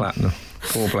finally gone platinum.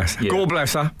 God bless her. Yeah. God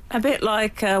bless her. A bit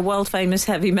like world-famous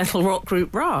heavy metal rock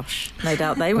group Rush. No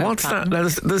doubt they went What's platinum.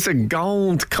 that? There's a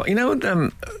gold...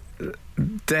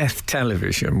 Death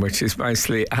Television, which is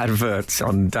basically adverts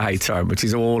on daytime, which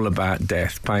is all about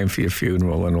death, paying for your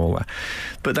funeral and all that.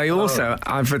 But they also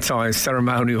advertise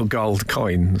ceremonial gold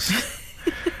coins.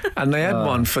 And they had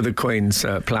one for the Queen's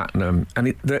platinum.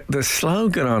 And the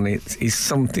slogan on it is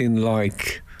something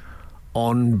like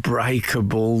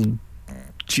unbreakable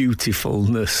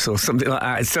dutifulness or something like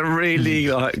that. It's a really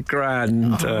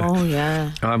grand... Oh,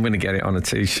 yeah. I'm going to get it on a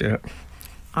T-shirt.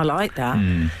 I like that.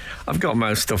 I've got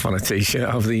most stuff on a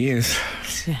T-shirt over the years.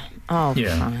 Yeah. Oh,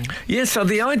 Yeah. fine. Yeah, so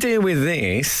the idea with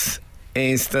this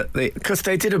is that because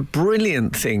they did a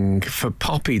brilliant thing for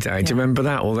Poppy Day. Do you remember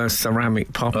that? All those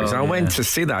ceramic poppies. Oh, I went yeah. to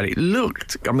see that. It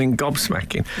looked,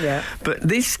 gobsmacking. Yeah. But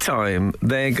this time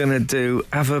they're going to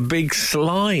have a big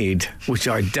slide, which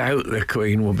I doubt the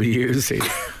Queen will be using.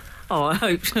 Oh, I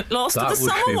hope. Lost That to the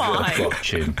would summer be worth wine.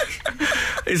 watching.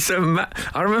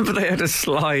 I remember they had a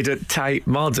slide at Tate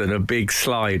Modern, a big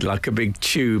slide, like a big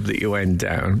tube that you went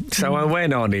down. So I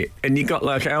went on it, and you got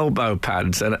like elbow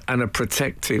pads and a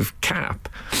protective cap.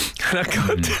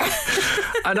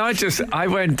 And I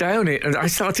went down it, and I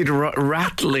started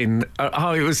rattling.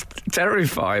 Oh, it was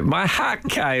terrifying. My hat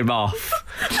came off.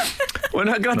 When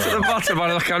I got to the bottom,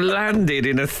 I landed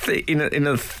in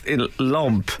a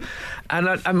lump. And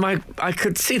I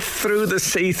could see through the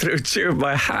see-through tube.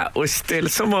 My hat was still...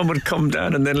 Someone would come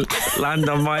down and then land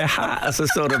on my hat as a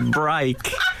sort of break.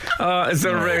 Oh, it's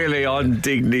a really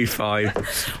undignified...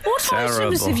 What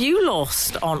items have you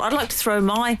lost on? I'd like to throw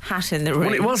my hat in the ring.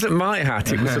 Well, it wasn't my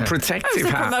hat. It was a protective That was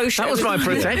the hat. promotion. That was my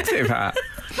protective hat.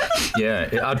 Yeah,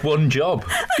 it had one job.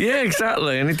 Yeah,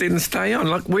 exactly, and it didn't stay on.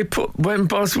 Like when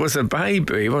Buzz was a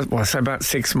baby, say about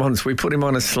 6 months, we put him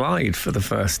on a slide for the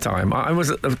first time. I was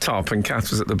at the top and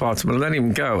Kath was at the bottom, and I let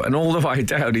him go, and all the way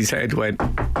down his head went,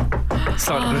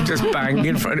 started just bang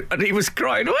in front, and he was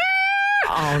crying. Wah!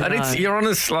 Oh, no. And you're on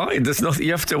a slide. There's nothing.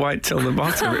 You have to wait till the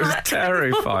bottom. It was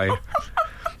terrifying.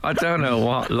 I don't know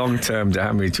what long-term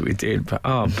damage we did, but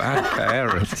bad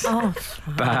parents.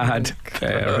 Bad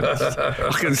parents.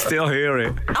 I can still hear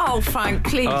it. Oh, Frank,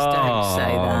 please don't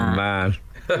say that. Oh,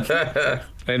 man.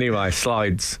 Anyway,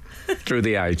 slides through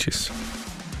the ages.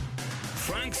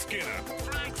 Frank Skinner.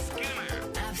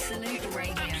 Absolute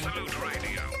Radio. Absolute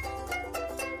Radio.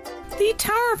 The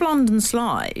Tower of London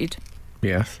slide,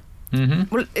 Yes.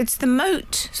 well, it's the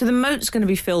moat. So the moat's going to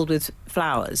be filled with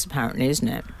flowers, apparently, isn't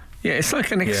it? Yeah, it's like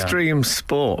an extreme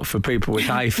sport for people with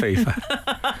hay fever.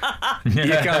 You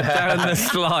go down the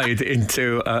slide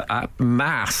into a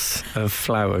mass of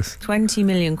flowers. 20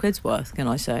 million quid's worth, can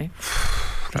I say?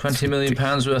 £20 million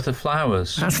worth of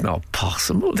flowers. That's not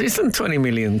possible. There isn't 20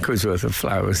 million quid worth of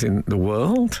flowers in the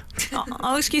world.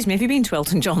 Oh, excuse me, have you been to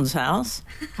Elton John's house?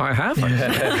 I haven't.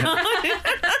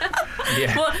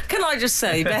 Yeah. Well, can I just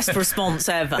say, best response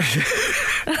ever.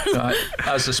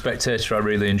 As a spectator, I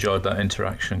really enjoyed that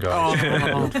interaction, guys.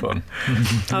 Good fun.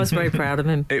 I was very proud of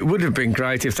him. It would have been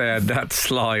great if they had that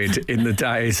slide in the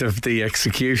days of the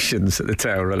executions at the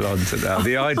Tower of London. Now,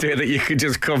 the idea that you could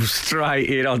just come straight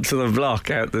in onto the block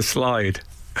out the slide.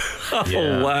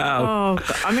 Oh, wow.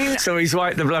 Oh, I mean... So he's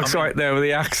the bloke's right there with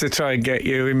the axe to try and get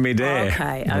you in midair.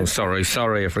 Okay. Oh, sorry,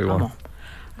 everyone.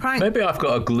 Frank. Maybe I've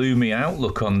got a gloomy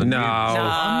outlook on the news.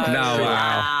 No.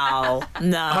 Wow.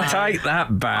 No. I take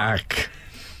that back.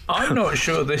 I'm not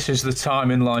sure this is the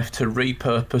time in life to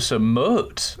repurpose a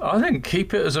moat. I think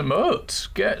keep it as a moat.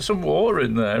 Get some water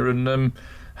in there and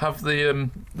have the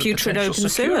putrid potential open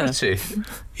security.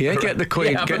 Yeah, get the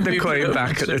Queen. Yeah, get the Queen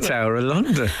back at the Tower of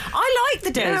London. I like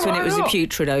the days when it was a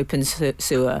putrid open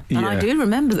sewer, and I Yeah. do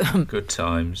remember them. Good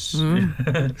times.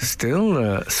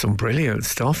 Still some brilliant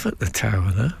stuff at the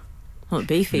Tower there. What,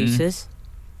 beef eaters?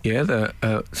 Yeah, the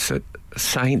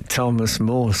St Thomas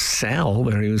More cell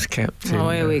where he was kept. Oh,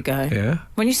 here we go. Yeah.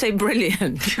 When you say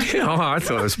brilliant, Oh, I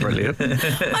thought it was brilliant.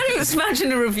 I didn't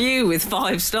imagine a review with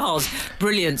 5 stars.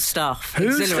 Brilliant stuff.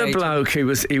 Who's the Exhilarating. bloke who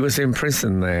was? He was in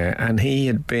prison there, and he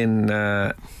had been.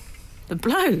 The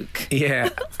bloke. Yeah,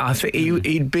 I think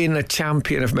he'd been a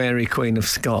champion of Mary Queen of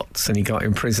Scots, and he got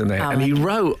in prison there. And he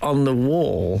wrote on the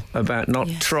wall about not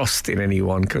trusting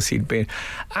anyone because he'd been.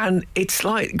 And it's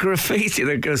like graffiti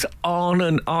that goes on,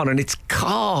 and it's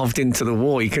carved into the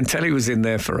wall. You can tell he was in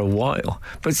there for a while,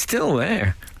 but it's still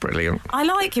there. Brilliant. I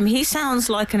like him. He sounds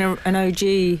like an OG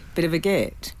bit of a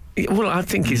git. Well, I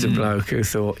think he's a bloke who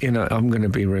thought, I'm going to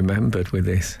be remembered with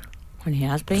this. When he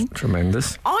has been.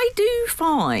 Tremendous. I do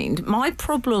find my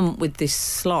problem with this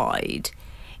slide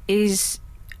is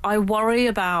I worry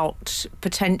about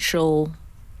potential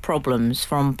problems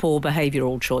from poor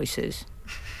behavioural choices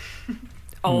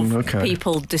of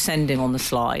people descending on the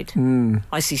slide.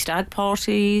 I see stag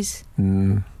parties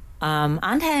and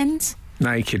hens.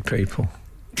 Naked people.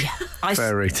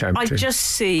 Very tempting. I just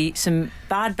see some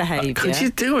bad behaviour. Could you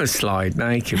do a slide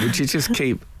naked? Would you just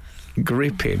keep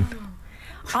gripping?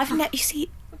 I've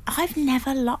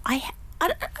never liked. I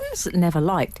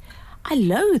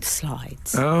loathe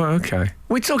slides. Oh, okay.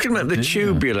 We're talking about the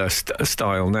tubular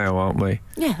style now, aren't we?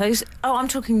 Yeah, those. Oh, I'm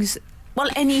talking. Well,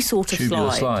 any sort of Tubular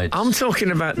slide. slides. I'm talking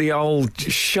about the old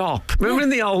shop. Remember in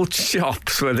the old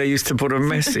shops where they used to put a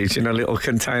message in a little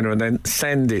container and then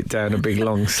send it down a big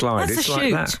long slide? That's it's a like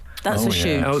shoot. that. That's a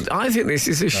shoot. Oh, I think this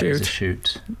is a That shoot. is a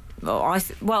shoot. Well, I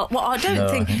don't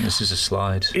think. I think this is a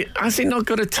slide. Has it not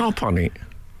got a top on it?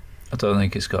 I don't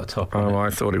think it's got a top on Oh, it. I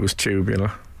thought it was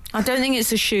tubular. I don't think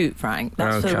it's a shoot, Frank.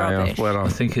 That's for rubbish. I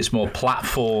think it's more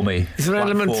platformy. Is there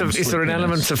an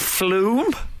element of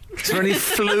flume? Is there any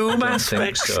flume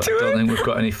aspects so. to I it? don't think we've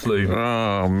got any flume.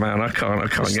 Oh man, I can't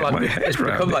It's get like my head it's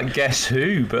around become it. like Guess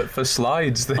Who, but for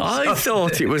slides. I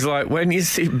thought it was like when you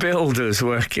see builders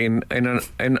working in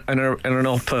an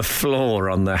upper floor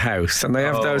on the house, and they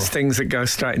have those things that go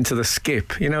straight into the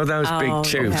skip. You know those big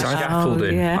tubes. Yeah.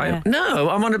 Scaffolding. Yeah.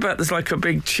 I'm on about there's like a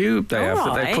big tube they have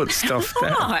that they put stuff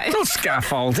down. Right. Not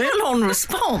scaffolding. Full on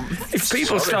response. If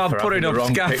people Sorry start for putting having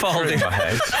up the wrong picture scaffolding, in my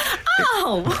head.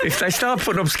 Oh. if they start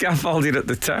putting up scaffolding at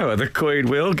the tower, the Queen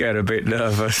will get a bit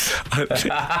nervous.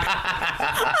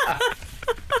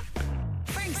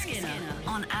 Frank Skinner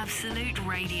on Absolute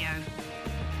Radio.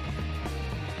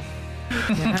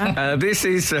 This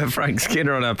is Frank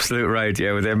Skinner on Absolute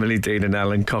Radio with Emily Dean and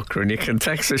Alan Cochrane. You can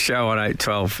text the show on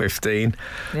 81215.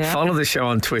 Yeah. Follow the show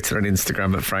on Twitter and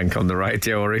Instagram at Frank on the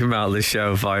Radio, or email the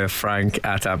show via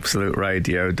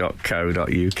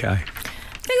frank@absoluteradio.co.uk.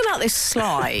 Think about this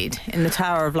slide in the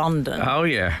Tower of London. Oh,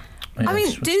 yeah. I mean,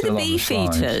 Yes, we're do the still on the beef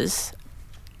slides. eaters,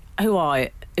 who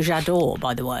j'adore,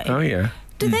 by the way, Oh, yeah.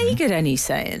 do they get any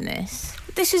say in this?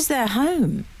 This is their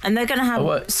home, and they're going to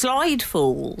have slide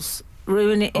falls,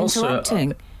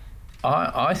 interrupting.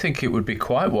 I think it would be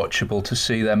quite watchable to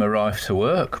see them arrive to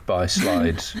work by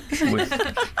slides.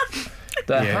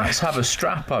 Their hats have a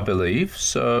strap, I believe,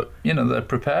 so, they're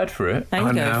prepared for it. There you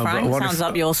I go, know, Frank. but what Sounds if-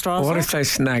 up your straws. What if they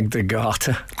snagged the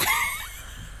garter?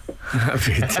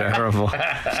 That'd be terrible.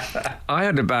 I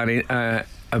had a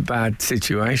bad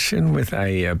situation with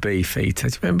a beef eater.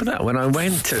 Do you remember that? When I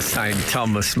went to St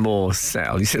Thomas More's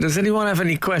cell, he said, does anyone have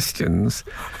any questions?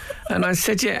 And I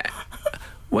said, yeah.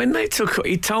 When he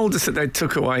told us that they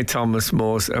took away Thomas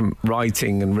More's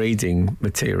writing and reading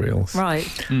materials. Right.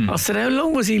 I said, how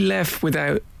long was he left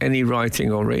without any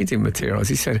writing or reading materials?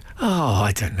 He said,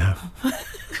 I don't know.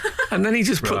 And then he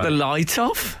just put the light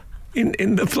off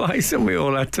in the place, and we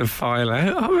all had to file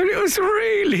out. I mean, it was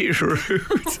really rude.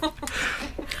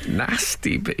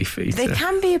 Nasty beefeater. They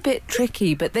can be a bit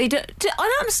tricky, but they don't. I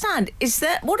don't understand.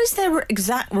 What is their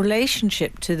exact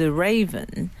relationship to the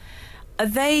raven? Are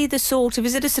they the sort of?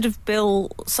 Is it a sort of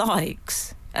Bill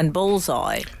Sykes and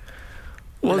Bullseye?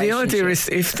 Well, the idea is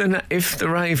if the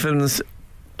ravens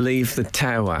leave the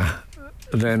tower,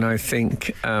 then I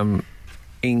think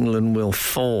England will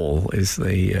fall. Is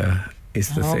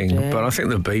the thing. Dear. But I think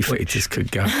the beefeaters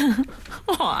could go.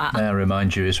 May I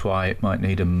remind you is why it might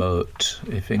need a moat.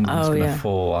 If England's going to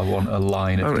fall, I want a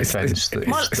line of defence.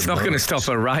 It's not going to stop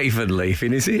a raven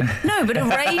leaving, is it? No, but a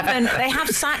raven. They have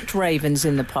sacked ravens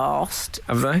in the past.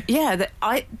 Have they? Yeah,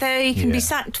 they can be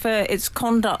sacked for its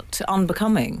conduct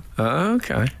unbecoming. Oh,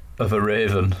 okay. Of a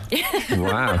raven.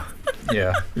 Wow.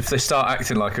 Yeah. If they start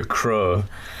acting like a crow,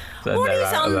 then What they're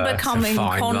is out of there. unbecoming It's a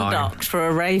fine conduct line. for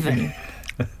a raven?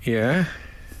 Yeah.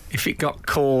 If it got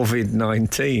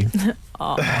COVID-19.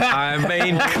 I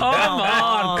mean, come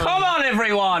on,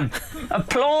 everyone.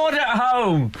 Applaud at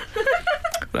home.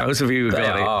 Those of you who They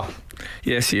got are. it.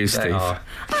 Yes, you, They Steve. are.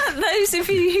 Those of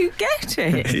you who get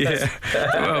it. Yeah.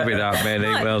 There won't be that many,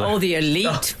 will there? Or the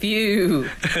elite few.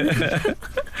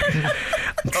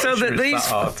 So that It's these that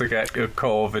hard to get your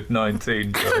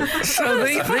COVID-19 joke. So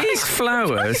these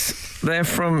flowers, they're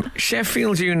from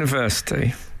Sheffield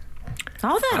University,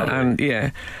 Are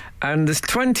they? and there's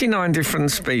 29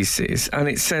 different species, and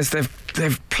it says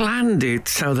they've planned it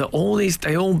so that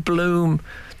they all bloom.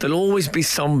 There'll always be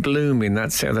some blooming.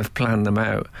 That's how they've planned them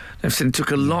out. They've said it took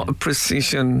a lot of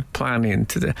precision planning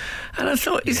to do. And I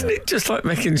thought, isn't it just like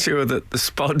making sure that the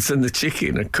spuds and the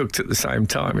chicken are cooked at the same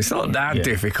time? It's not that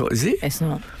difficult, is it? It's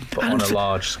not. But on a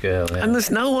large scale, yeah. And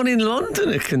there's no one in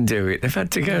London who can do it. They've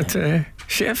had to go to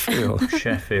Sheffield.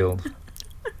 Sheffield.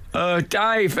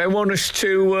 Dave, they want us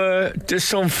to do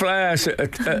some flowers.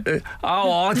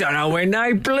 I don't know when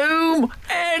they bloom.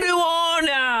 How do I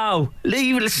know?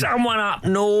 Leave someone up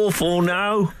north or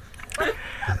no?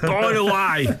 By the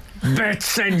way, bet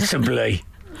sensibly.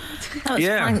 That was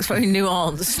Frank's very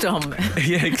nuanced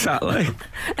Yeah, exactly.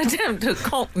 attempt at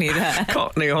Cockney there.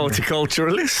 Cockney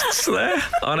horticulturalists there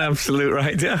on Absolute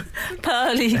Radio.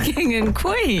 Pearly King and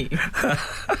Queen.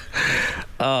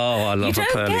 Oh, I love a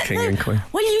pearly king and queen.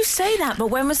 Well, you say that, but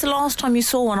when was the last time you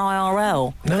saw an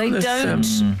IRL? No, they don't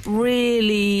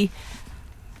really...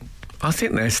 I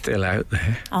think they're still out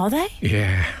there. Are they?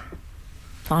 Yeah.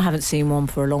 I haven't seen one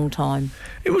for a long time.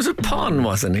 It was a pun,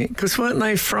 wasn't it? Because weren't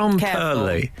they from Careful.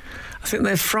 Purley? I think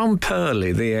they're from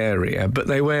Purley, the area, but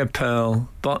they wear pearl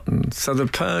buttons. So the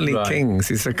Pearly Kings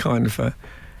is a kind of a...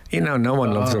 no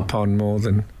one loves a pun more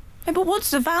than... Yeah, but what's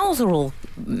the vowels are all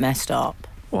messed up?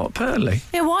 What, Purley?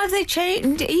 Yeah, why have they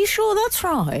changed? Are you sure that's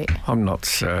right? I'm not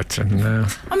certain, no.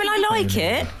 I mean, I like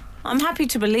it. I'm happy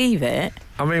to believe it.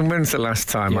 I mean, when's the last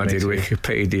time I did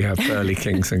Wikipedia Pearly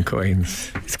Kings and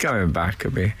Queens? It's going back a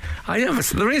bit.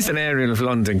 There is an area of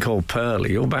London called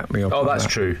Purley. You'll back me up on that's that.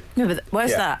 true. No, but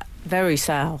where's that? Very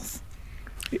south.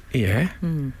 Yeah.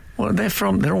 Well,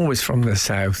 they're always from the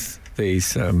south,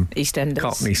 these EastEnders.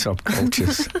 Cockney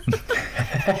subcultures.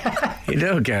 You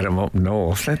don't get them up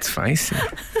north, let's face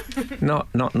it.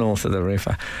 Not north of the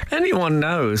river. Anyone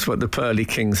knows what the Pearly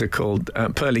Kings are called?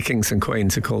 Pearly Kings and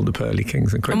Queens are called the Pearly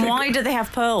Kings and Queens. And why do they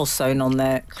have pearls sewn on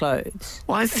their clothes?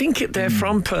 Well, I think they're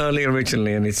from Purley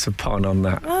originally, and it's a pun on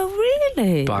that. Oh,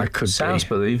 really? But I could Sounds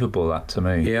believable, that to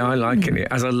me. Yeah, I like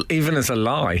it even as a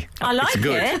lie. I like it's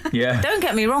good. it. Yeah. Don't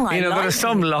get me wrong, I There like are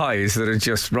some lies that are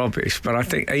just rubbish, but I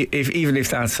think even if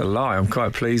that's a lie, I'm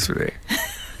quite pleased with it.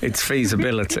 Its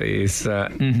feasibility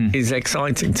is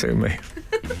exciting to me.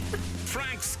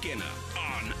 Frank Skinner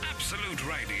on Absolute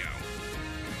Radio.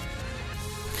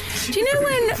 Do you know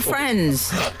when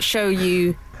friends show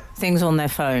you things on their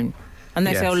phone and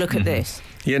they say, Yes. oh, look at this?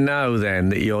 You know then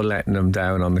that you're letting them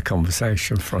down on the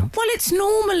conversation front. Well, it's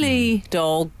normally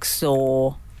dogs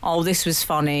or, oh, this was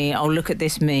funny, oh, look at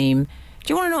this meme. Do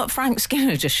you want to know what Frank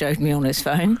Skinner just showed me on his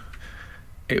phone?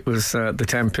 It was the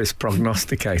Tempest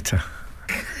Prognosticator,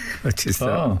 which is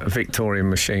a Victorian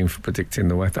machine for predicting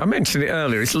the weather. I mentioned it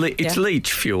earlier. It's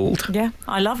leech-fuelled. Yeah,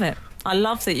 I love it. I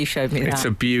love that you showed me that. It's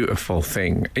a beautiful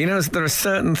thing. There are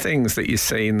certain things that you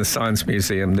see in the Science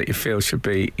Museum that you feel should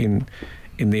be in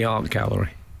the art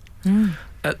gallery.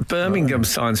 At Birmingham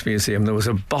Science Museum, there was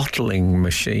a bottling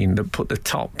machine that put the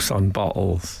tops on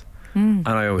bottles. And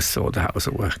I always thought that was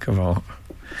a work of art.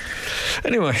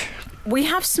 Anyway. We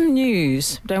have some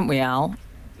news, don't we, Al,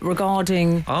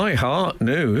 regarding... I heart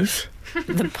news.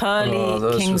 The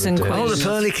Pearly Kings and Queens. Oh, the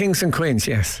Pearly Kings and Queens,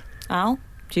 yes. Al,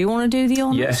 do you want to do the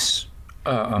honours? Yes,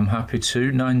 I'm happy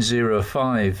to.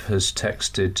 905 has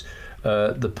texted,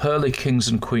 the Pearly Kings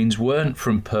and Queens weren't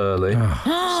from Pearly.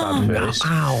 Sad face.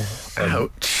 Ow.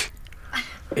 Ouch.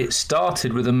 It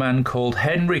started with a man called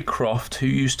Henry Croft who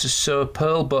used to sew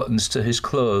pearl buttons to his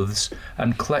clothes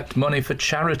and collect money for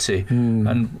charity,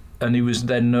 and he was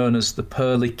then known as the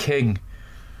Pearly King.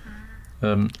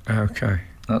 Okay.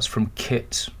 That's from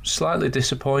Kit. Slightly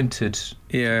disappointed.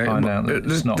 Yeah. Find out that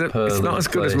it's not Pearly. It's not as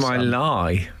good as my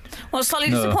lie. Well,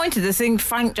 slightly disappointed. The thing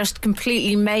Frank just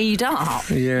completely made up.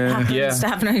 Yeah. Happens to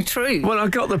have no truth. Well, I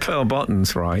got the pearl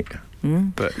buttons right.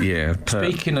 But yeah.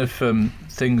 Speaking of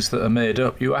things that are made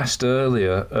up, you asked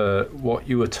earlier what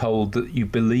you were told that you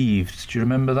believed. Do you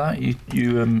remember that?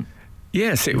 You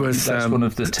Yes, it was. That's one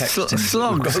of the texts.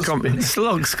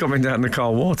 Slugs coming down the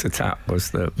cold water tap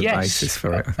was the basis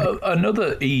for it. I think.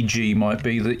 Another EG might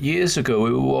be that years ago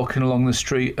we were walking along the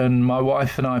street and my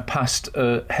wife and I passed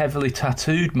a heavily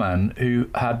tattooed man who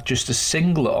had just a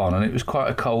singlet on, and it was quite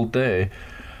a cold day.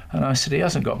 And I said, he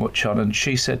hasn't got much on. And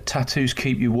she said, tattoos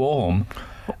keep you warm.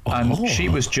 And she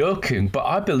was joking, but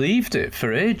I believed it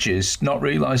for ages, not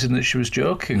realising that she was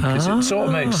joking, because it sort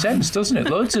of makes sense, doesn't it?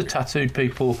 Loads of tattooed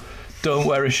people don't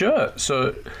wear a shirt.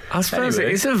 So I suppose it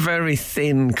is a very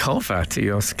thin cover to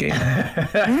your skin.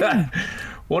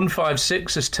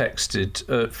 156 has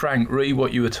texted, Frank, re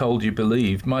what you were told you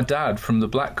believed. My dad from the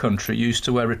Black Country used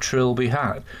to wear a trilby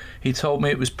hat. He told me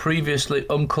it was previously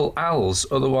Uncle Al's,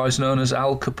 otherwise known as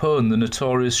Al Capone, the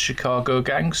notorious Chicago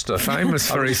gangster. Famous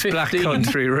for his Black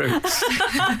Country roots.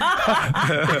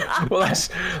 Well,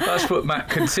 that's what Matt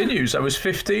continues. I was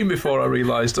 15 before I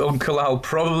realised Uncle Al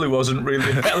probably wasn't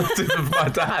really a relative of my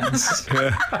dad's.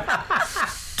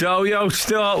 Don't you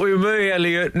start with me,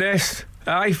 Elliot Ness.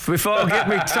 Hey, before I get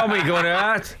me Tommy gun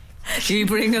out. You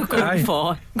bring a gun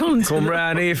for. Come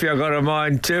round here if you've got a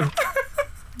mind to.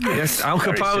 Yes, Al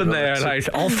Capone there, like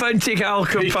authentic Al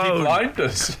Capone.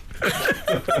 Blinders.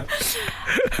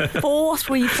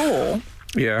 434.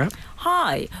 Yeah.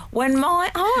 Hi. When my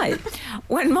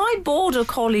border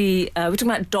collie, we're talking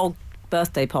about dog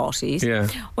birthday parties. Yeah.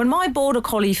 When my border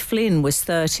collie Flynn was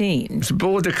 13. It's a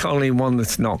border collie one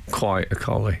that's not quite a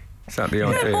collie. Is that the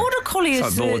idea? Border collie it's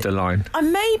is like borderline. I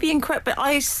may be incorrect, but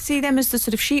I see them as the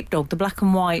sort of sheepdog, the black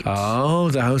and white. Oh,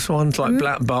 those ones like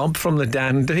Black Bob from the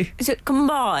Dandy. Is it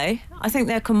Kumbai? I think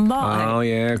they're Kumbai. Oh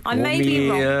yeah. I may be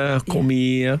wrong. Come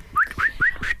here.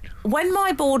 When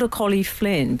my border collie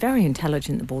Flynn, very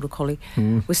intelligent, the border collie,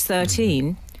 was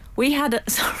 13, we had a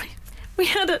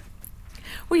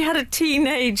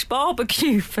teenage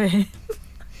barbecue for him.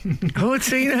 Oh, a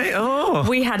teenage. Oh.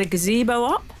 We had a gazebo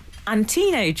up and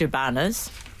teenager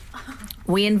banners.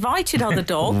 We invited other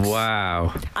dogs.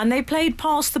 Wow. And they played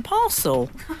Pass the Parcel.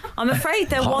 I'm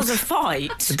afraid there was a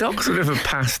fight. The dogs would have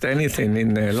passed anything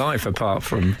in their life apart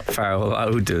from foul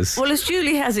odours. Well, as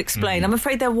Julie has explained, I'm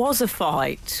afraid there was a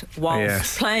fight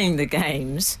whilst playing the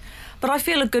games. But I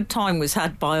feel a good time was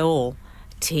had by all.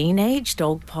 Teenage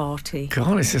dog party.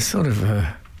 God, it's a sort of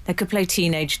a... They could play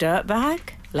Teenage Dirtbag.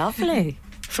 Lovely.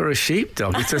 For a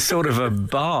sheepdog, it's a sort of a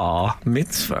bar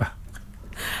mitzvah.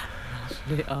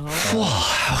 Oh.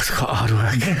 That was quite hard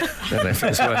work. I don't know if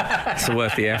it's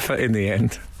worth the effort in the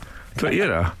end. But, you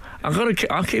know,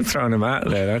 I'll keep throwing them out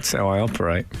there. That's how I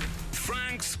operate.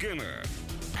 Frank Skinner.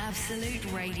 Absolute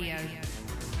Radio.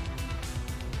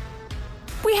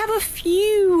 We have a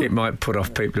few. It might put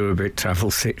off people who are a bit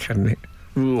travel sick, hadn't it?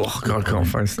 Oh, God, I can't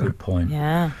face that. Good point.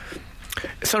 Yeah.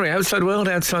 Sorry, outside world.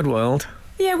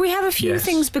 Yeah, we have a few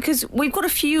things because we've got a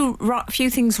few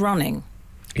things running.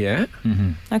 Yeah?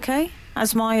 Mm-hmm. Okay?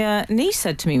 As my niece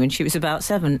said to me when she was about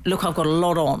 7, look, I've got a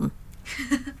lot on.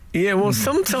 Yeah, well,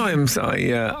 sometimes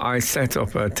I set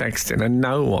up a texting and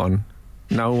no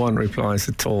one replies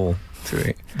at all to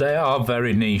it. They are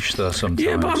very niche, though, sometimes.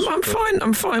 Yeah, but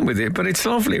I'm fine with it, but it's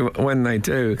lovely when they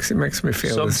do, because it makes me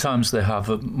feel... Sometimes they have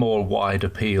a more wide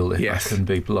appeal, if I can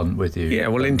be blunt with you. Yeah,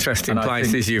 well, interesting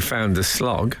places you found a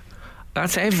slog.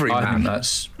 That's every man.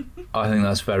 I think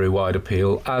that's very wide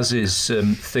appeal, as is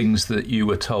things that you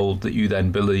were told that you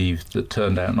then believed that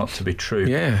turned out not to be true.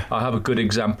 Yeah. I have a good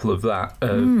example of that.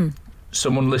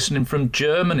 Someone listening from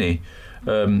Germany,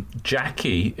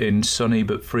 Jackie in sunny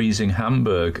but freezing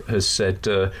Hamburg, has said,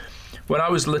 when I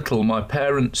was little, my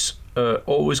parents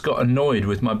always got annoyed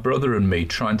with my brother and me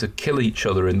trying to kill each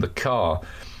other in the car.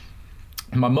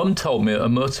 My mum told me at a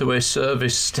motorway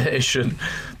service station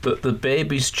that the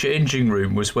baby's changing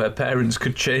room was where parents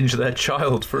could change their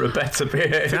child for a better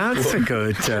behaviour. That's a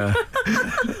good...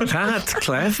 that's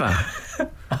clever.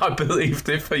 I believed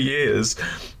it for years,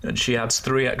 and she adds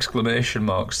 3 exclamation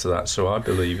marks to that, so I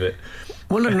believe it.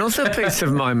 Well, another piece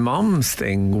of my mum's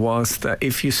thing was that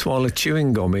if you swallow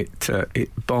chewing gum, it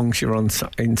bongs your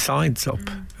insides up,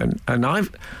 and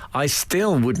I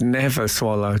still would never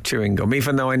swallow chewing gum,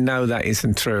 even though I know that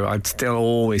isn't true. I'd still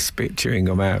always spit chewing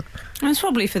gum out. It's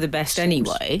probably for the best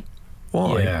anyway.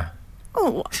 Why? Yeah.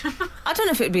 Oh, I don't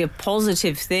know if it'd be a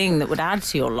positive thing that would add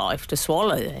to your life to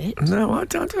swallow it. No, I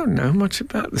don't know much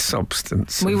about the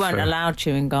substance. We of, weren't allowed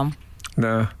chewing gum.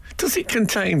 No. Does it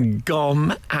contain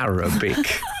gum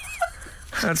arabic?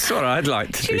 That's what I'd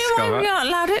like to Do you know discover. why we aren't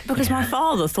allowed it? Because my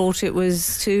father thought it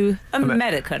was too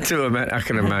American. I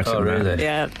can imagine Oh, really? that.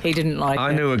 Yeah, he didn't like it.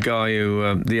 I knew a guy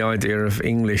who the idea of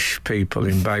English people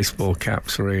in baseball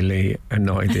caps really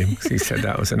annoyed him because he said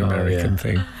that was an American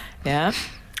thing. Yeah.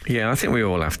 Yeah, I think we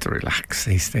all have to relax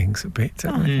these things a bit,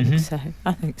 don't we?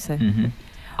 I think so.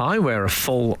 I wear a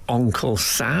full Uncle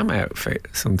Sam outfit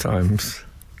sometimes.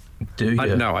 Do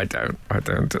you? No, I don't. I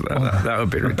don't do that. That would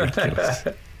be ridiculous.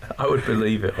 I would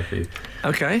believe it of you.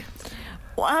 Okay.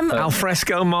 Well,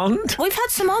 Alfresco Mond. we've had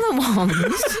some other ones.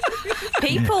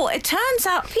 It turns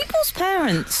out, people's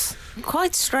parents,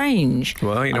 quite strange.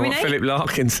 Well, you know what Philip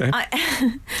Larkin said.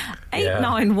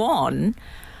 891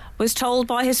 was told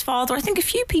by his father, I think a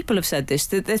few people have said this,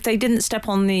 that if they didn't step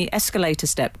on the escalator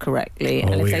step correctly,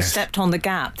 and if they stepped on the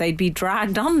gap, they'd be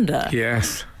dragged under.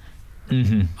 Yes.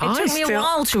 It took me a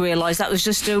while to realise that was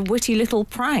just a witty little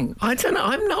prank. I don't know.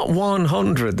 I'm not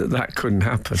 100 that couldn't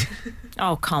happen.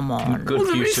 Oh, come on.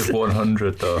 Good use of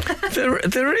 100, though.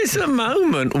 There is a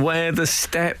moment where the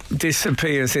step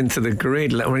disappears into the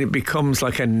grid, like when it becomes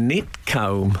like a knit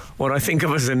comb, what I think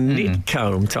of as a knit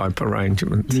comb type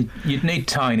arrangement. You'd need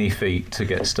tiny feet to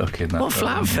get stuck in that. Well,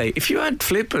 flat feet. If you had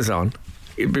flippers on,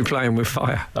 you'd be playing with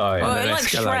fire. Oh, yeah. Well, like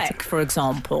escalator. Shrek, for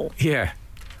example. Yeah.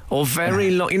 Or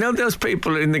very long. You know those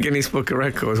people in the Guinness Book of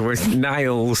Records with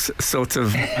nails sort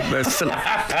of...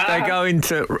 they go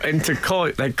into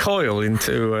coil. They coil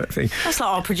into a thing. That's like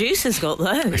our producer's got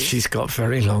those. She's got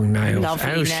very long nails. Lovely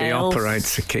How she nails.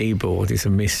 operates a keyboard is a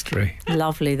mystery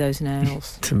Lovely, those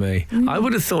nails. to me. I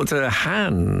would have thought her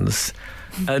hands...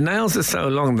 Her nails are so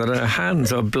long that her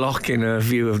hands are blocking her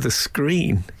view of the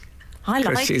screen. I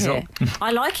like she's it.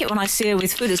 I like it when I see her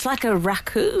with food. It's like a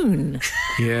raccoon.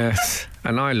 Yes,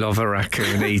 and I love a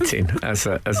raccoon eating as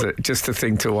a just a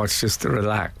thing to watch, just to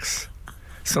relax.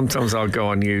 Sometimes I'll go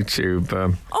on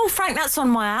YouTube. Oh, Frank, that's on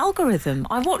my algorithm.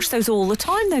 I watch those all the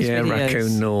time, those videos.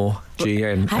 Raccoon Gnaw,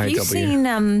 GNAW. Have you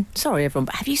seen, sorry everyone,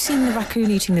 but have you seen the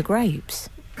raccoon eating the grapes?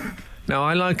 No,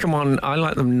 I like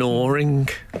them gnawing.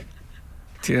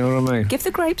 Do you know what I mean? Give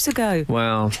the grapes a go.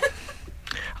 Well,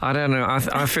 I don't know.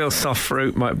 I feel soft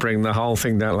fruit might bring the whole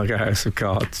thing down like a house of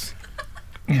cards.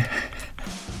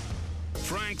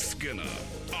 Frank Skinner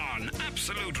on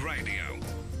Absolute Radio.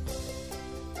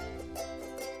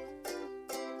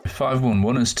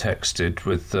 511 has texted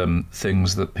with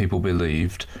things that people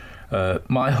believed.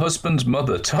 My husband's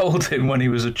mother told him when he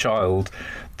was a child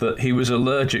that he was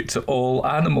allergic to all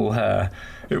animal hair.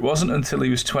 It wasn't until he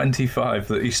was 25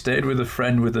 that he stayed with a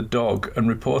friend with a dog and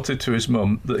reported to his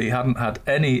mum that he hadn't had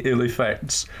any ill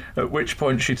effects, at which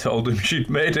point she told him she'd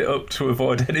made it up to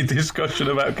avoid any discussion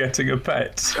about getting a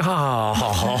pet.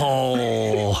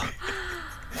 Oh.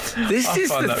 This is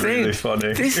find the that thing. really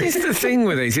funny. This is the thing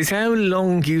with these, is how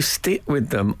long you stick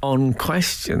with them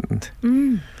unquestioned.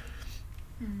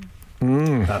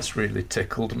 That's really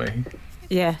tickled me.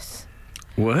 Yes.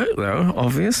 Work, though,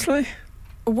 obviously.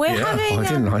 We're Why having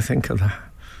didn't I think of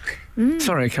that?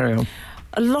 Sorry, carry on.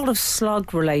 a lot of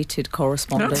slug-related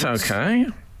correspondence. That's okay.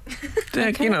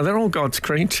 They're all God's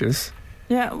creatures.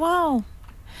 Yeah, well,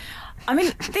 I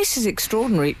mean, this is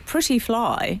extraordinary. Pretty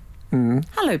Fly.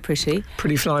 Hello, Pretty.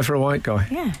 Pretty fly for a white guy.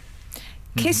 Yeah.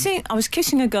 I was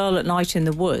kissing a girl at night in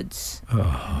the woods,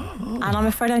 and I'm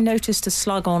afraid I noticed a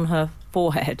slug on her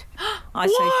forehead. I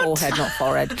say forehead, not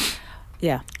forehead.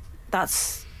 Yeah,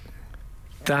 that's...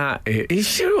 That is... You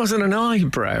sure it wasn't an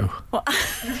eyebrow?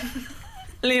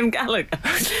 Liam Gallagher.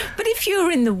 But if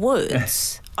you're in the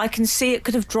woods, I can see it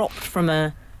could have dropped from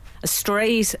a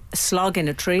stray slug in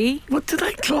a tree. What do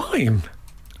they climb?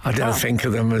 I don't think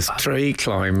of them as tree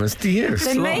climbers, do you?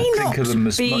 They may I not think of them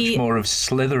as be, much more of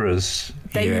slitherers.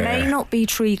 They may not be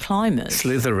tree climbers.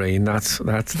 Slytherin,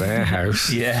 that's their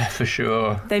house. Yeah, for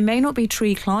sure. They may not be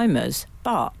tree climbers,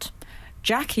 but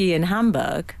Jackie in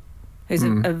Hamburg, who's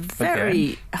a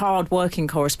very hard-working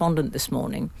correspondent this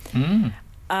morning,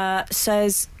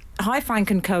 says, "Hi, Frank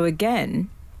and Co.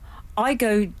 again. I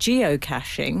go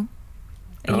geocaching."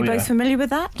 Are you both familiar with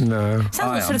that? No. Sounds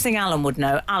like the sort of thing Alan would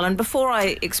know. Alan, before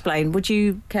I explain, would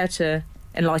you care to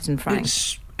enlighten Frank?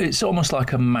 It's almost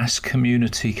like a mass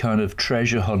community kind of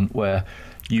treasure hunt where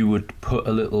you would put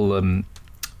a little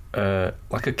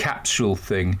like a capsule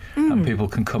thing, and people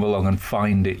can come along and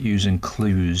find it using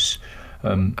clues.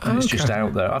 And it's just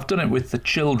out there. I've done it with the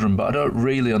children, but I don't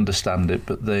really understand it,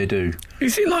 but they do.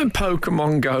 Is it like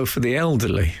Pokemon Go for the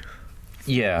elderly?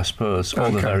 Yeah, I suppose.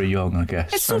 Or the very young, I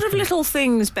guess. It's sort of little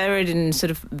things buried in sort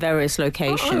of various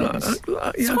locations.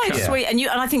 It's quite sweet. And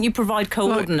I think you provide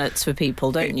coordinates for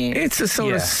people, don't you? It's a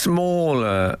sort of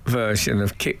smaller version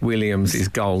of Kit Williams'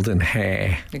 Golden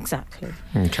Hair. Exactly.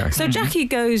 Okay. So Jackie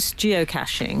goes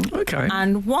geocaching. Okay.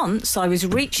 And once I was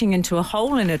reaching into a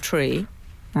hole in a tree.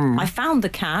 I found the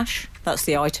cache. That's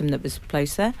the item that was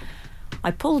placed there.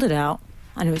 I pulled it out,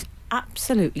 and it was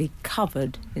absolutely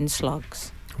covered in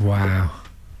slugs. Wow.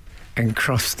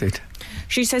 Encrusted.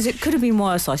 She says it could have been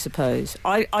worse, I suppose.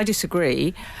 I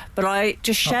disagree, but I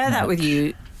just share that with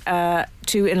you to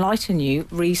enlighten you.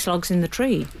 Slugs in the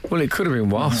tree. Well, it could have been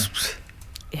wasps.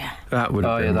 Yeah. That would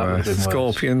have been worse.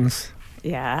 Scorpions.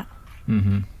 Yeah.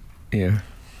 Mm-hmm. Yeah.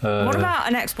 What about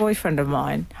an ex-boyfriend of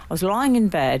mine? I was lying in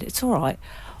bed. It's all right.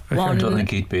 I don't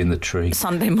think he'd be in the tree.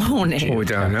 Sunday morning. Well, we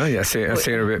don't know. Yes, let's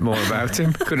hear a bit more about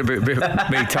him. Could have been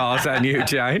me, Tarzan, you,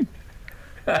 Jane.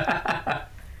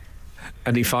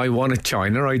 And if I want a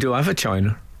China, I do have a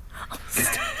China.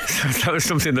 So that was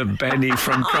something that Benny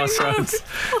from Crossroads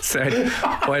said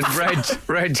when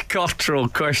Reg Cottrell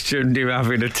questioned him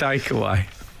having a takeaway.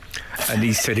 And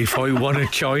he said, if I want a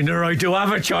China, I do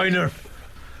have a China.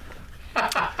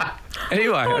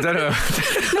 Anyway, I don't know.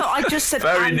 No, I just said...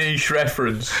 Very niche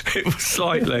reference. It was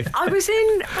slightly. I was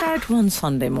in bed one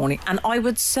Sunday morning, and I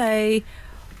would say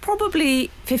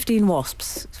probably 15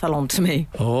 wasps fell onto me.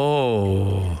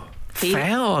 Oh,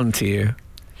 fell onto you?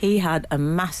 He had a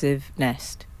massive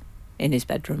nest in his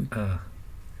bedroom.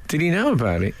 Did he know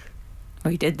about it?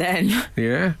 Well, he did then.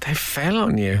 Yeah, they fell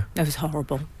on you. It was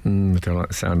horrible. I don't like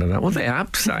the sound of that. Well, they're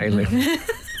abseiling.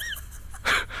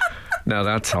 No,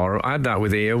 that's horrible. I had that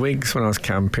with earwigs when I was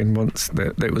camping once.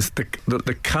 There was the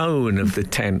cone of the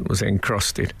tent was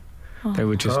encrusted. They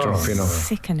were just dropping off.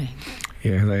 Sickening.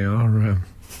 Yeah, they are.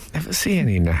 Never see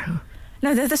any now.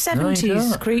 No, they're the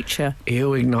 70s creature.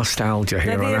 Earwig nostalgia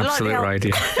here on Absolute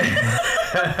Radio.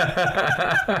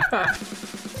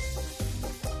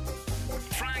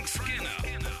 Frank Skinner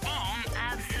on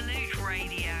Absolute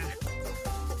Radio.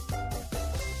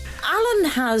 Alun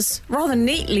has rather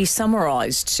neatly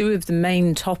summarised two of the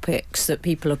main topics that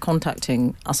people are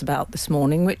contacting us about this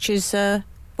morning, which is,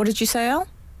 what did you say, Al?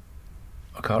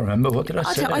 I can't remember. What did I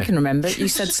say? I can remember. You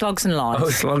said Slugs and Lies. Oh,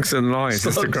 Slugs and Lies.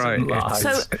 That's a great.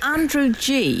 So Andrew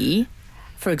G,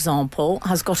 for example,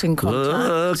 has got in contact.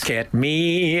 Look at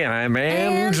me, I'm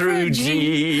Andrew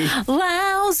G.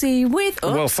 Lousy with...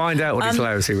 We'll find out what he's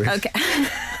lousy with. Okay.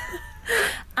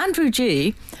 Andrew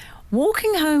G,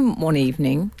 walking home one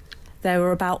evening, there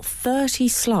were about 30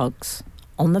 slugs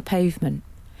on the pavement.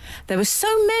 There were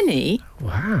so many...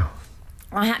 Wow.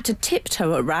 I had to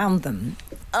tiptoe around them.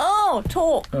 Oh,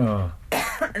 talk. Oh.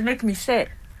 It's making me sick.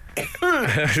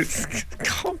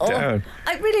 Calm down.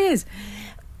 It really is.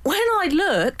 When I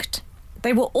looked,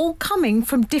 they were all coming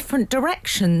from different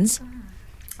directions,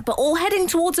 but all heading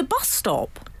towards a bus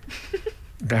stop.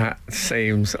 That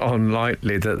seems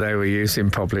unlikely that they were using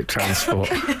public transport.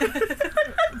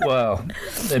 Well,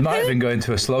 they might have been going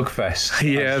to a slugfest.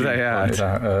 Yeah, they had.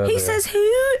 He says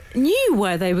who knew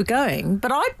where they were going,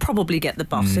 but I'd probably get the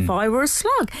bus if I were a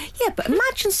slug. Yeah, but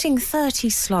imagine seeing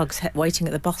 30 slugs waiting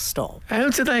at the bus stop. How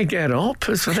do they get up?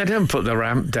 So they don't put the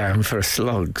ramp down for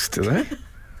slugs, do they?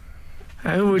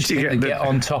 How would you get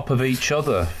on top of each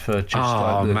other for just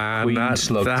like the queen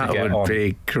slug to get on? That would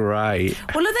be great.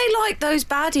 Well, are they like those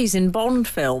baddies in Bond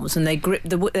films and they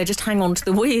just hang on to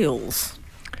the wheels?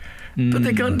 But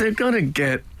they've got to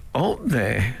get up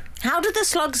there. How did the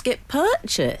slugs get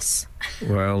purchase?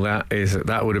 Well, that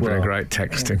would have been a great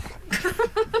texting.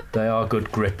 They are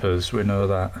good grippers, we know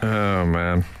that. Oh,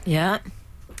 man. Yeah.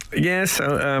 Yeah, so,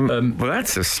 well,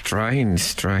 that's a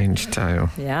strange tale.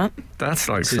 Yeah. That's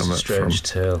like It's a strange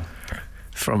tale.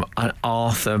 From an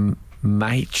Arthur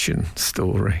Machen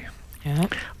story. Yeah.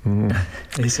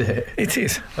 Is it? It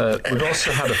is. We've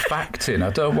also had a fact in.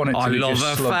 I don't want it to be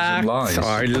just Slugs and Lies.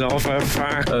 I love a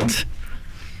fact.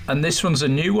 And this one's a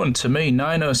new one to me.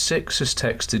 906 has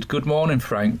texted, "Good morning,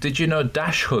 Frank. Did you know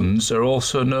dash huns are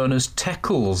also known as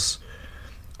teckles?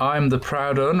 I'm the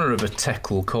proud owner of a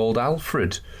teckle called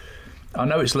Alfred. I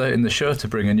know it's late in the show to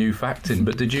bring a new fact in,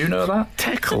 but did you know that?"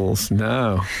 Teckles?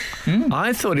 No.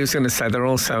 I thought he was going to say they're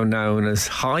also known as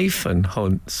hyphen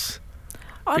hunts.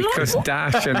 Because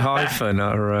dash and hyphen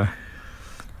are...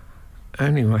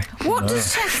 Anyway. What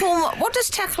does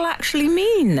teckle actually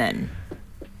mean, then?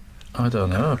 I don't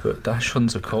know, but dash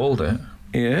huns are called it.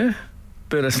 Yeah?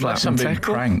 bit of slap Unless I'm and being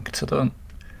tackle. pranked, I don't.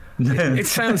 It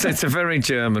sounds. It's a very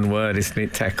German word, isn't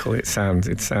it? Tackle. It sounds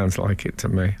like it to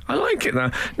me. I like it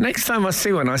though. Next time I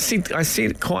see one, I see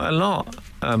it quite a lot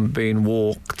being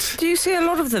walked. Do you see a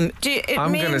lot of them?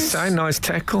 I'm going to say nice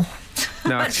tackle.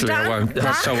 No, actually, I won't. I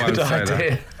won't say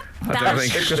that. I don't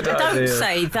think. Don't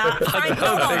say that. Frank,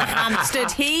 hold on,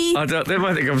 Hampstead. They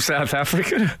might think I'm South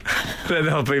African. Then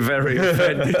they'll be very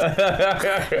offended.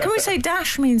 Can we say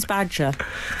dash means badger?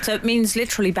 So it means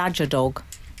literally badger dog.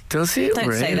 Does it Don't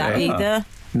really? say that either.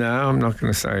 No, I'm not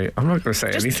going to say. I'm not going to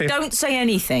say Just anything. don't say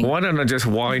anything. Why don't I just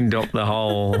wind up the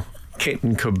whole kit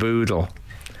and caboodle?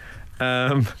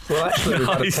 Well, actually, we've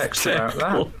had a Nice text about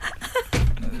that.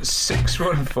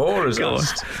 614 has Go on.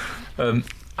 asked.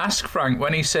 Ask Frank,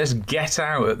 when he says "get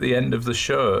out" at the end of the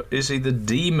show, is he the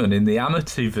demon in the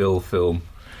Amityville film?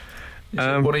 Is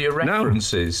it one of your no.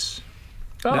 references?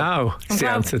 Oh. No, it's the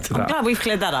answer to I'm that. glad we've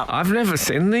cleared that up. I've never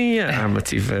seen the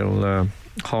Amityville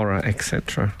horror,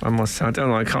 etc. I must say, I don't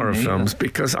like horror films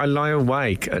because I lie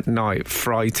awake at night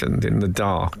frightened in the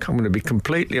dark. I'm going to be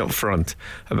completely upfront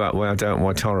about why I don't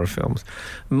watch horror films.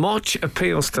 Much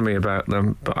appeals to me about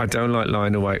them, but I don't like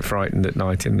lying awake frightened at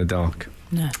night in the dark.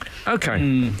 No.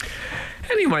 Okay.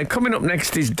 Anyway, coming up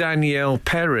next is Danielle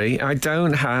Perry. I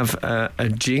don't have a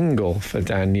jingle for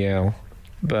Danielle,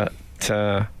 but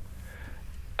she'll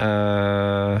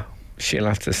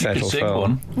have to settle sing for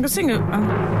one. I'm going to sing it.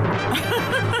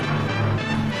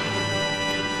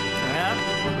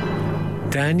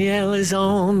 Danielle is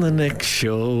on the next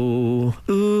show.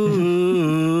 Ooh.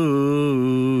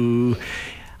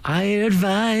 I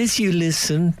advise you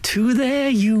listen to There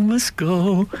You Must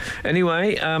Go.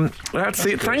 Anyway, that's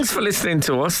it. Thanks for listening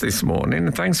to us this morning,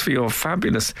 and thanks for your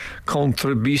fabulous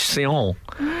contribution.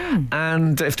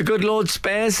 And if the good Lord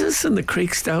spares us and the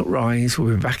creeks don't rise,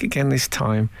 we'll be back again this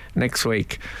time next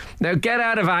week. Now get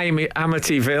out of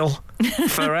Amityville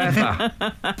forever.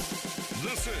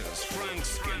 This is Frank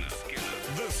Skinner.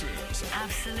 This is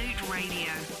Absolute Radio.